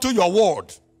hearken unto your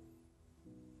word.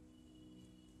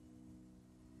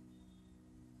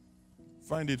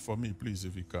 Find it for me, please,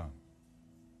 if you can.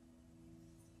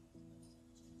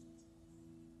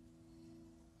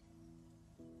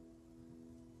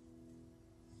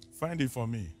 Find it for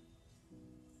me.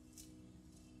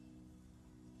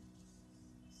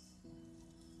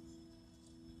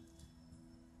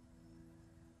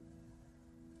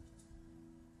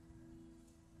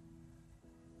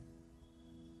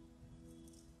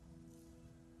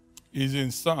 Is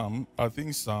in Psalm, I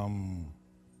think Psalm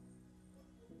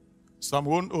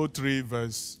 103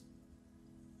 verse.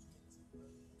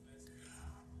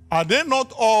 Are they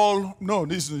not all, no,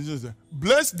 this is,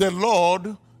 bless the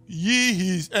Lord, ye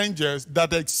his angels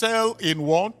that excel in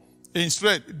what? In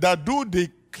strength, that do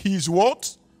his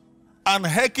what? And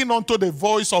hearken unto the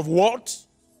voice of what?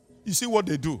 You see what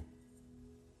they do.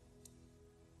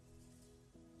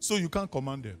 So you can't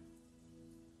command them.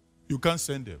 You can't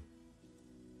send them.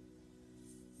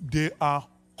 They are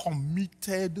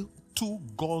committed into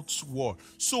God's word.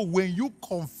 So when you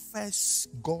confess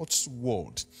God's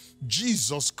word,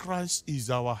 Jesus Christ is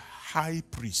our high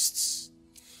priest.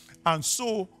 And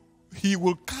so he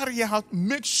will carry out,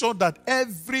 make sure that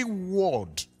every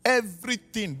word,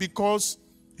 everything, because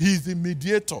he is the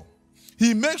mediator,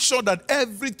 he makes sure that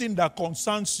everything that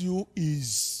concerns you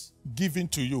is given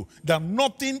to you, that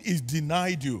nothing is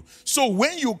denied you. So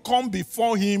when you come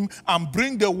before him and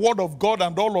bring the word of God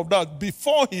and all of that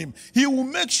before him, he will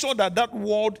make sure that that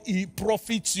word, he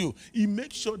profits you. He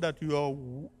makes sure that your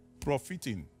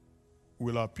profiting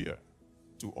will appear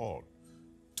to all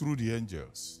through the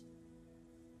angels.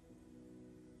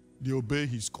 They obey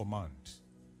his command.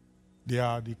 They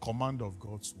are the command of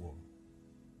God's word.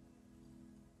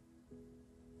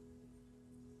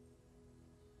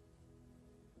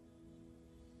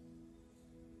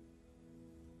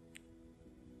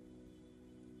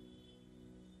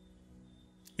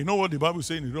 You know what the Bible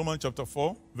says in Romans chapter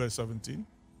 4, verse 17?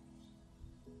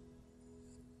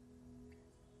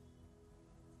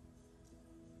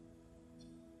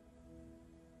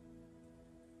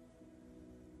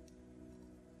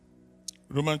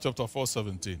 Romans chapter 4,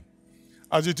 17.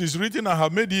 As it is written, I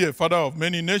have made thee a father of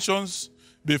many nations,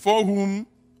 before him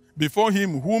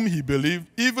whom he believed,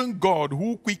 even God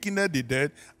who quickeneth the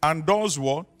dead, and does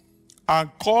what? And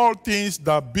call things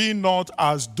that be not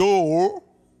as though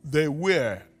they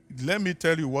were. Let me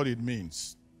tell you what it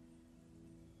means.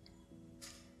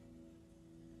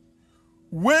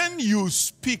 When you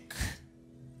speak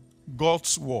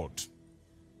God's word,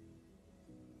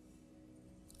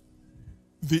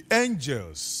 the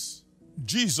angels,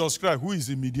 Jesus Christ, who is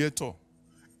the mediator,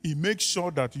 he makes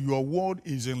sure that your word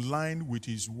is in line with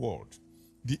his word.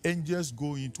 The angels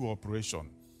go into operation.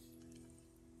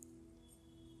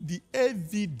 The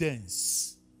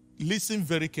evidence, listen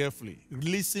very carefully,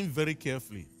 listen very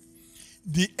carefully.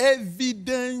 The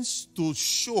evidence to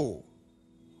show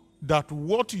that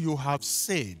what you have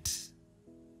said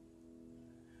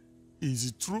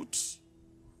is truth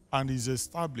and is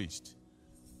established.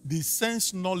 The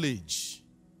sense knowledge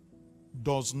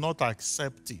does not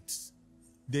accept it.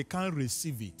 They can't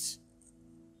receive it.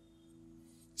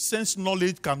 Sense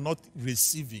knowledge cannot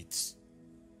receive it.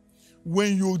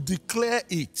 When you declare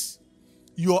it,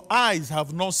 your eyes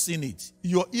have not seen it,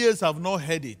 your ears have not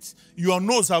heard it, your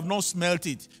nose have not smelt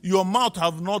it, your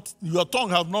tongue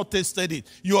have not tasted it,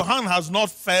 your hand has not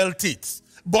felt it,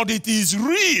 but it is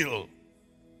real.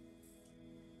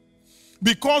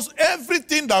 Because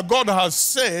everything that God has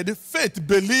said, faith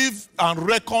believes and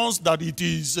reckons that it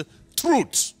is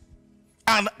truth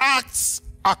and acts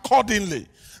accordingly.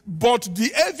 But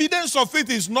the evidence of it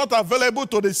is not available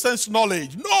to the sense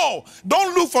knowledge. No,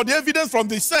 don't look for the evidence from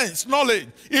the sense knowledge.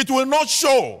 It will not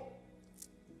show.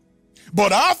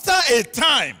 But after a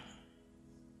time,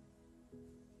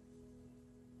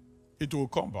 it will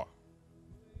come back.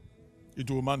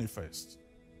 It will manifest.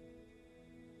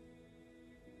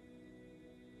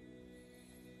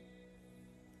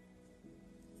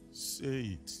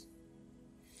 Say it.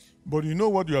 But you know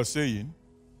what you are saying?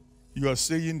 You are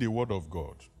saying the word of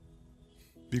God.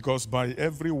 Because by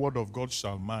every word of God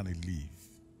shall man live.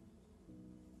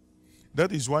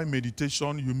 That is why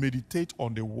meditation, you meditate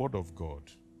on the word of God.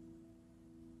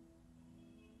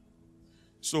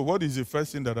 So what is the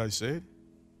first thing that I said?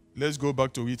 Let's go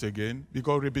back to it again.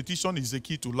 Because repetition is the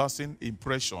key to lasting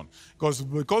impression.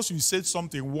 Because you said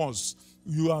something once,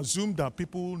 you assume that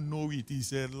people know it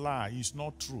is a lie. It's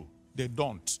not true. They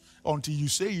don't. Until you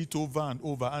say it over and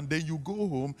over. And then you go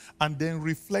home and then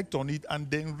reflect on it and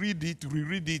then read it,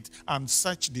 reread it, and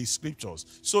search the scriptures.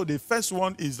 So the first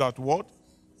one is that what?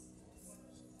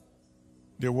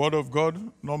 The word of God.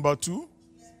 Number 2.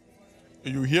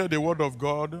 You hear the word of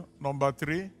God. Number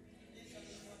 3.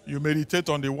 You meditate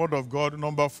on the word of God.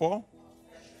 Number 4.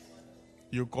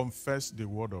 You confess the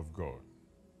word of God.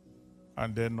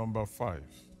 And then number 5.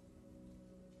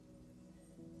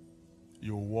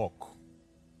 You walk.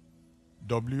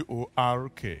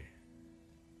 W-O-R-K.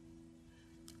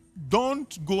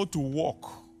 Don't go to walk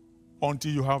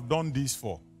until you have done these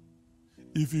 4.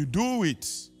 If you do it,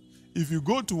 if you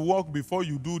go to walk before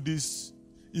you do this,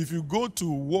 if you go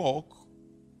to walk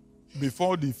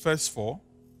before the first 4,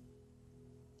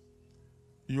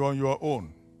 you are on your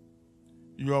own.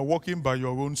 You are walking by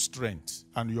your own strength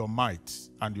and your might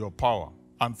and your power.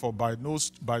 And for by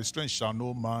strength shall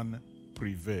no man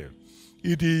prevail.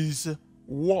 It is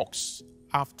works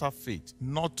after faith,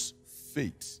 not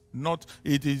faith.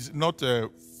 It is not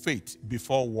faith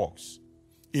before works.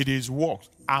 It is works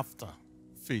after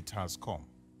faith has come.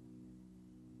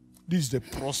 This is the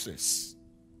process.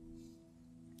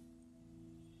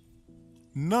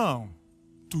 Now,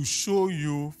 to show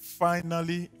you,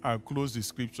 finally, I'll close the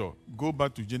scripture. Go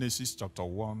back to Genesis chapter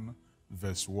 1,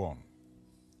 verse 1.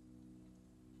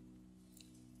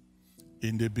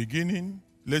 In the beginning,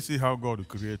 let's see how God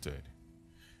created.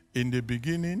 In the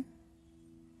beginning,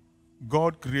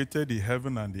 God created the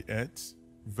heaven and the earth.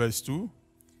 Verse 2.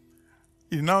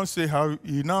 He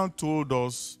now told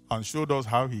us and showed us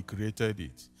how he created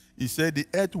it. He said the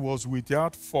earth was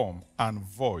without form and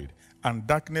void, and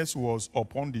darkness was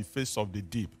upon the face of the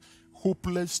deep.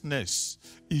 Hopelessness.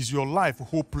 Is your life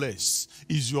hopeless?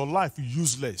 Is your life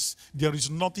useless? There is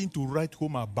nothing to write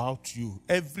home about you.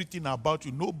 Everything about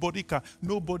you. Nobody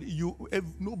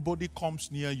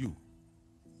comes near you.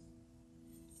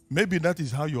 Maybe that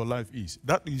is how your life is.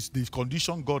 That is the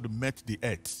condition God met the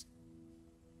earth.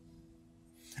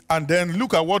 And then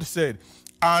look at what it said.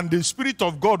 And the Spirit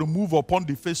of God moved upon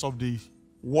the face of the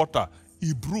water.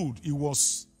 He brooded. He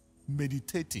was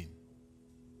meditating.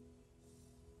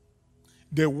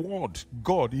 The Word,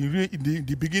 God, in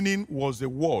the beginning was the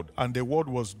Word, and the Word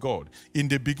was God. In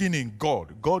the beginning,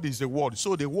 God. God is the Word.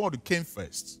 So the Word came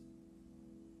first.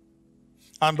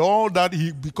 And all that,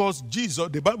 because Jesus,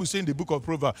 the Bible says in the book of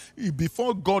Proverbs,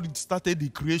 before God started the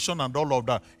creation and all of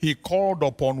that, he called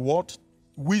upon what?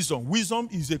 Wisdom. Wisdom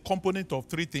is a component of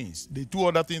three things. The two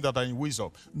other things that are in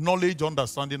wisdom: knowledge,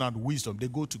 understanding, and wisdom. They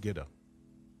go together.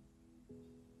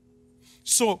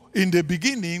 So, in the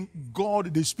beginning,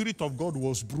 God, the Spirit of God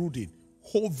was brooding,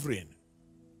 hovering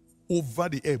over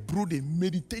the earth, brooding,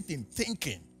 meditating,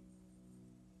 thinking.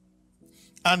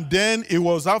 And then it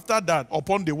was after that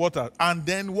upon the water. And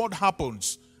then what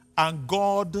happens? And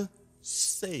God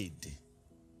said.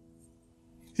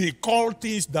 He called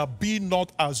things that be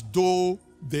not as though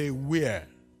they were.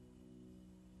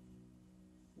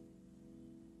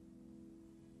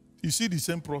 You see the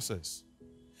same process.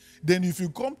 Then if you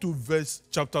come to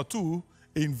chapter 2,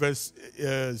 in verse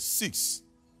 6.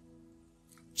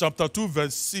 Chapter 2,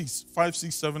 verse 6, 5,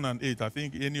 6, 7, and 8. I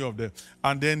think any of them.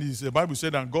 And then the Bible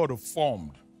said, and God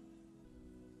formed.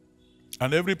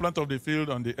 And every plant of the field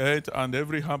on the earth, and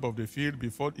every herb of the field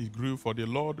before it grew, for the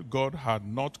Lord God had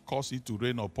not caused it to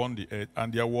rain upon the earth,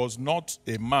 and there was not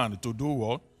a man to do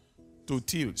what? To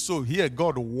till. So here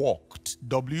God walked.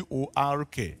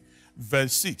 W-O-R-K.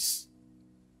 Verse 6.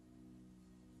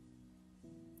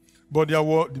 But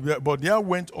there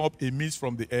went up a mist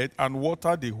from the earth and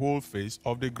watered the whole face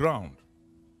of the ground.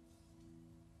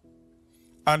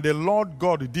 And the Lord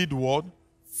God did what?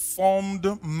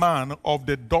 Formed man of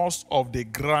the dust of the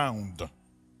ground.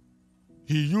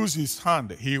 He used his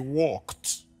hand. He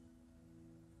walked.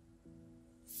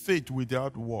 Faith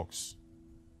without works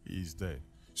is dead.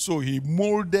 So he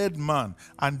molded man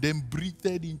and then breathed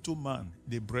into man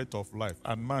the breath of life.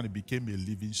 And man became a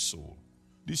living soul.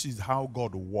 This is how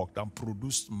God walked and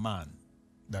produced man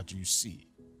that you see.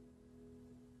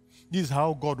 This is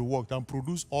how God walked and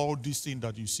produced all these things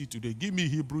that you see today. Give me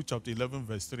Hebrews chapter 11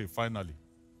 verse 3 finally.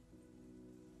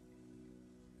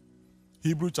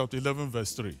 Hebrews chapter 11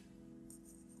 verse 3.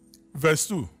 Verse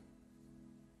 2.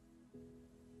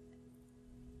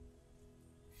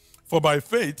 For by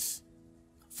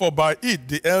it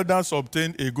the elders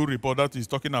obtained a good report. That is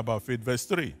talking about faith. Verse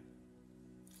 3.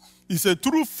 He said,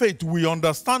 through faith we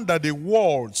understand that the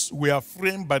worlds were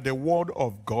framed by the word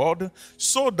of God,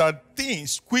 so that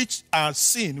things which are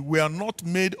seen were not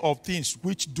made of things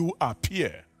which do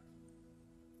appear.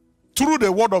 Through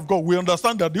the word of God, we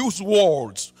understand that these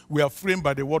worlds were framed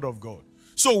by the word of God.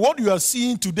 So what you are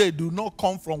seeing today do not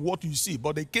come from what you see,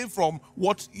 but they came from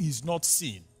what is not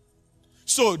seen.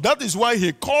 So that is why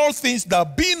he calls things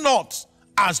that be not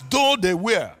as though they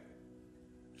were.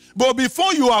 But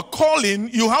before you are calling,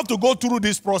 you have to go through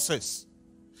this process.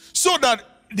 So that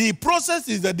the process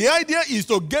is that the idea is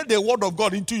to get the word of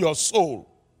God into your soul,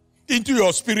 into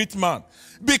your spirit man.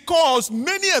 Because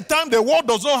many a time the word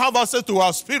does not have access to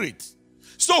our spirit.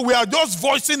 So we are just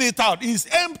voicing it out. It's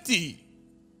empty.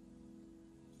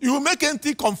 You will make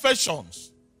empty confessions.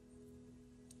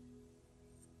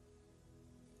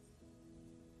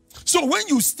 So when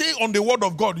you stay on the word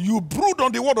of God, you brood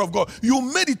on the word of God, you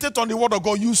meditate on the word of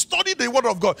God, you study the word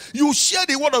of God, you share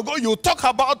the word of God, you talk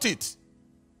about it.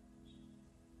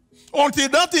 Until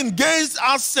that thing gains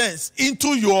access into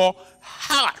your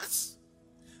heart.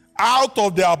 Out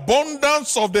of the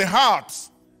abundance of the heart,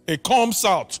 it comes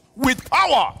out with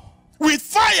power, with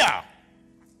fire.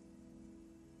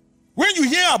 When you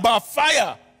hear about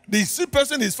fire, the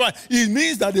person is fire. It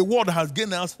means that the word has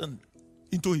gained access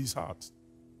into his heart.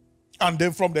 And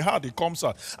then from the heart, it comes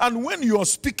out. And when you are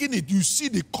speaking it, you see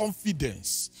the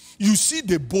confidence. You see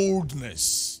the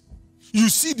boldness. You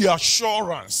see the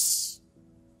assurance.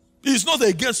 It's not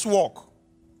a guesswork.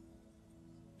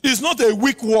 It's not a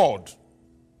weak word.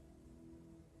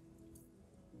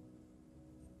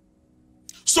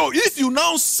 So if you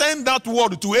now send that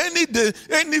word to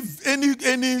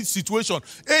any situation,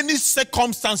 any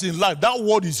circumstance in life, that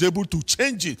word is able to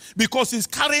change it because it's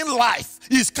carrying life,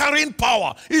 it's carrying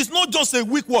power. It's not just a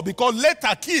weak word because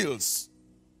letter kills.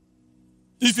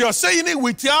 If you are saying it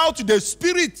without the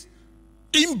Spirit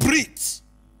inbreathed,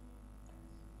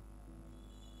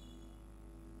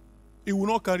 it will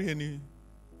not carry any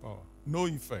power, no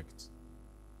effect.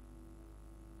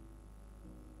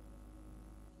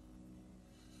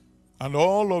 And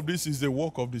all of this is the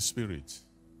work of the Spirit.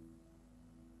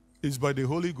 It's by the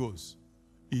Holy Ghost.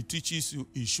 He teaches you,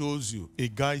 he shows you, he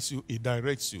guides you, he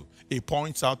directs you. He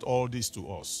points out all this to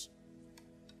us.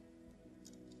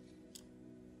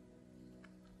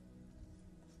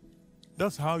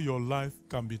 That's how your life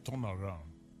can be turned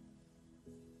around.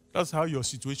 That's how your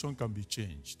situation can be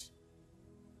changed.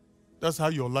 That's how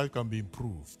your life can be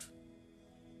improved.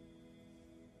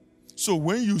 So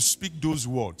when you speak those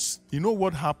words, you know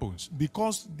what happens?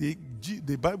 Because the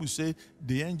Bible says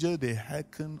the angel, they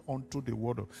hearken unto the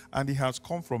word, and it has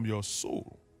come from your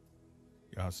soul.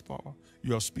 It has power.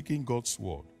 You are speaking God's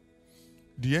word.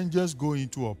 The angels go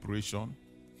into operation.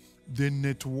 They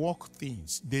network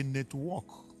things. They network.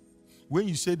 When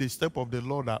you say the step of the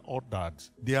Lord are ordered,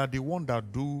 they are the one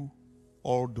that do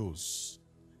all those.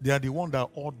 They are the one that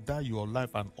order your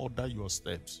life and order your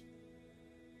steps.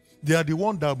 They are the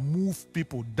one that move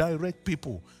people, direct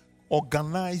people,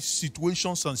 organize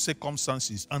situations and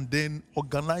circumstances, and then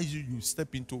organize you, you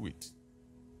step into it.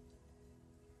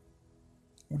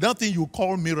 That thing you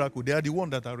call miracle, they are the one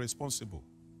that are responsible.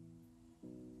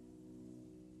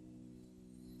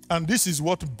 And this is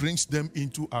what brings them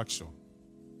into action.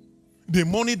 The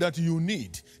money that you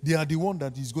need, they are the one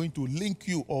that is going to link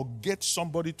you or get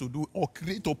somebody to do or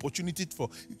create opportunity for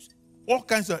all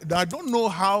kinds of. I don't know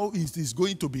how it is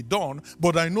going to be done,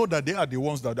 but I know that they are the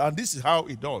ones that, and this is how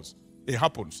it does. It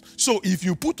happens. So if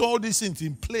you put all these things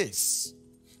in place,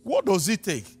 what does it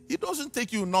take? It doesn't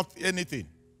take you not anything.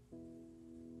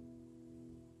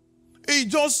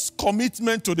 It's just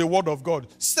commitment to the word of God.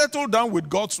 Settle down with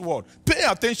God's word. Pay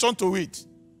attention to it.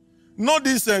 Not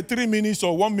this 3 minutes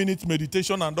or 1 minute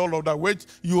meditation and all of that.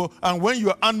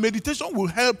 And meditation will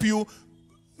help you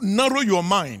narrow your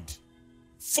mind.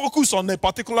 Focus on a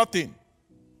particular thing.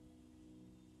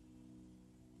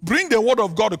 Bring the word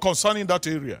of God concerning that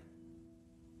area.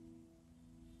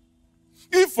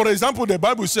 If, for example, the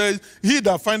Bible says, he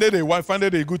that findeth a wife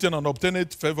findeth a good thing and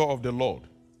obtaineth favor of the Lord.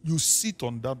 You sit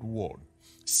on that word.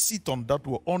 Sit on that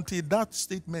word until that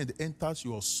statement enters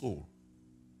your soul.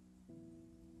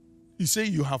 He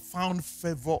says you have found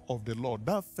favor of the Lord.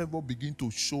 That favor begin to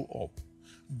show up.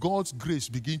 God's grace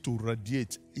begin to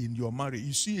radiate in your marriage.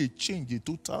 You see a change, a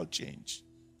total change.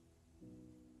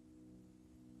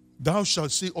 Thou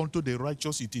shalt say unto the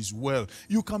righteous, it is well.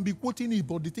 You can be quoting it,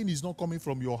 but the thing is not coming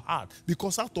from your heart.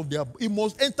 Because out of there, it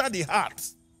must enter the heart.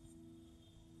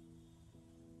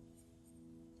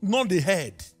 Not the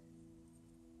head.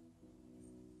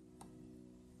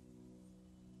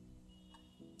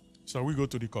 So we go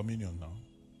to the communion now.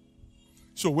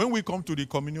 So when we come to the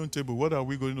communion table, what are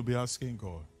we going to be asking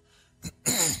God?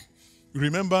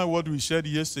 Remember what we said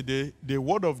yesterday? The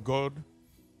word of God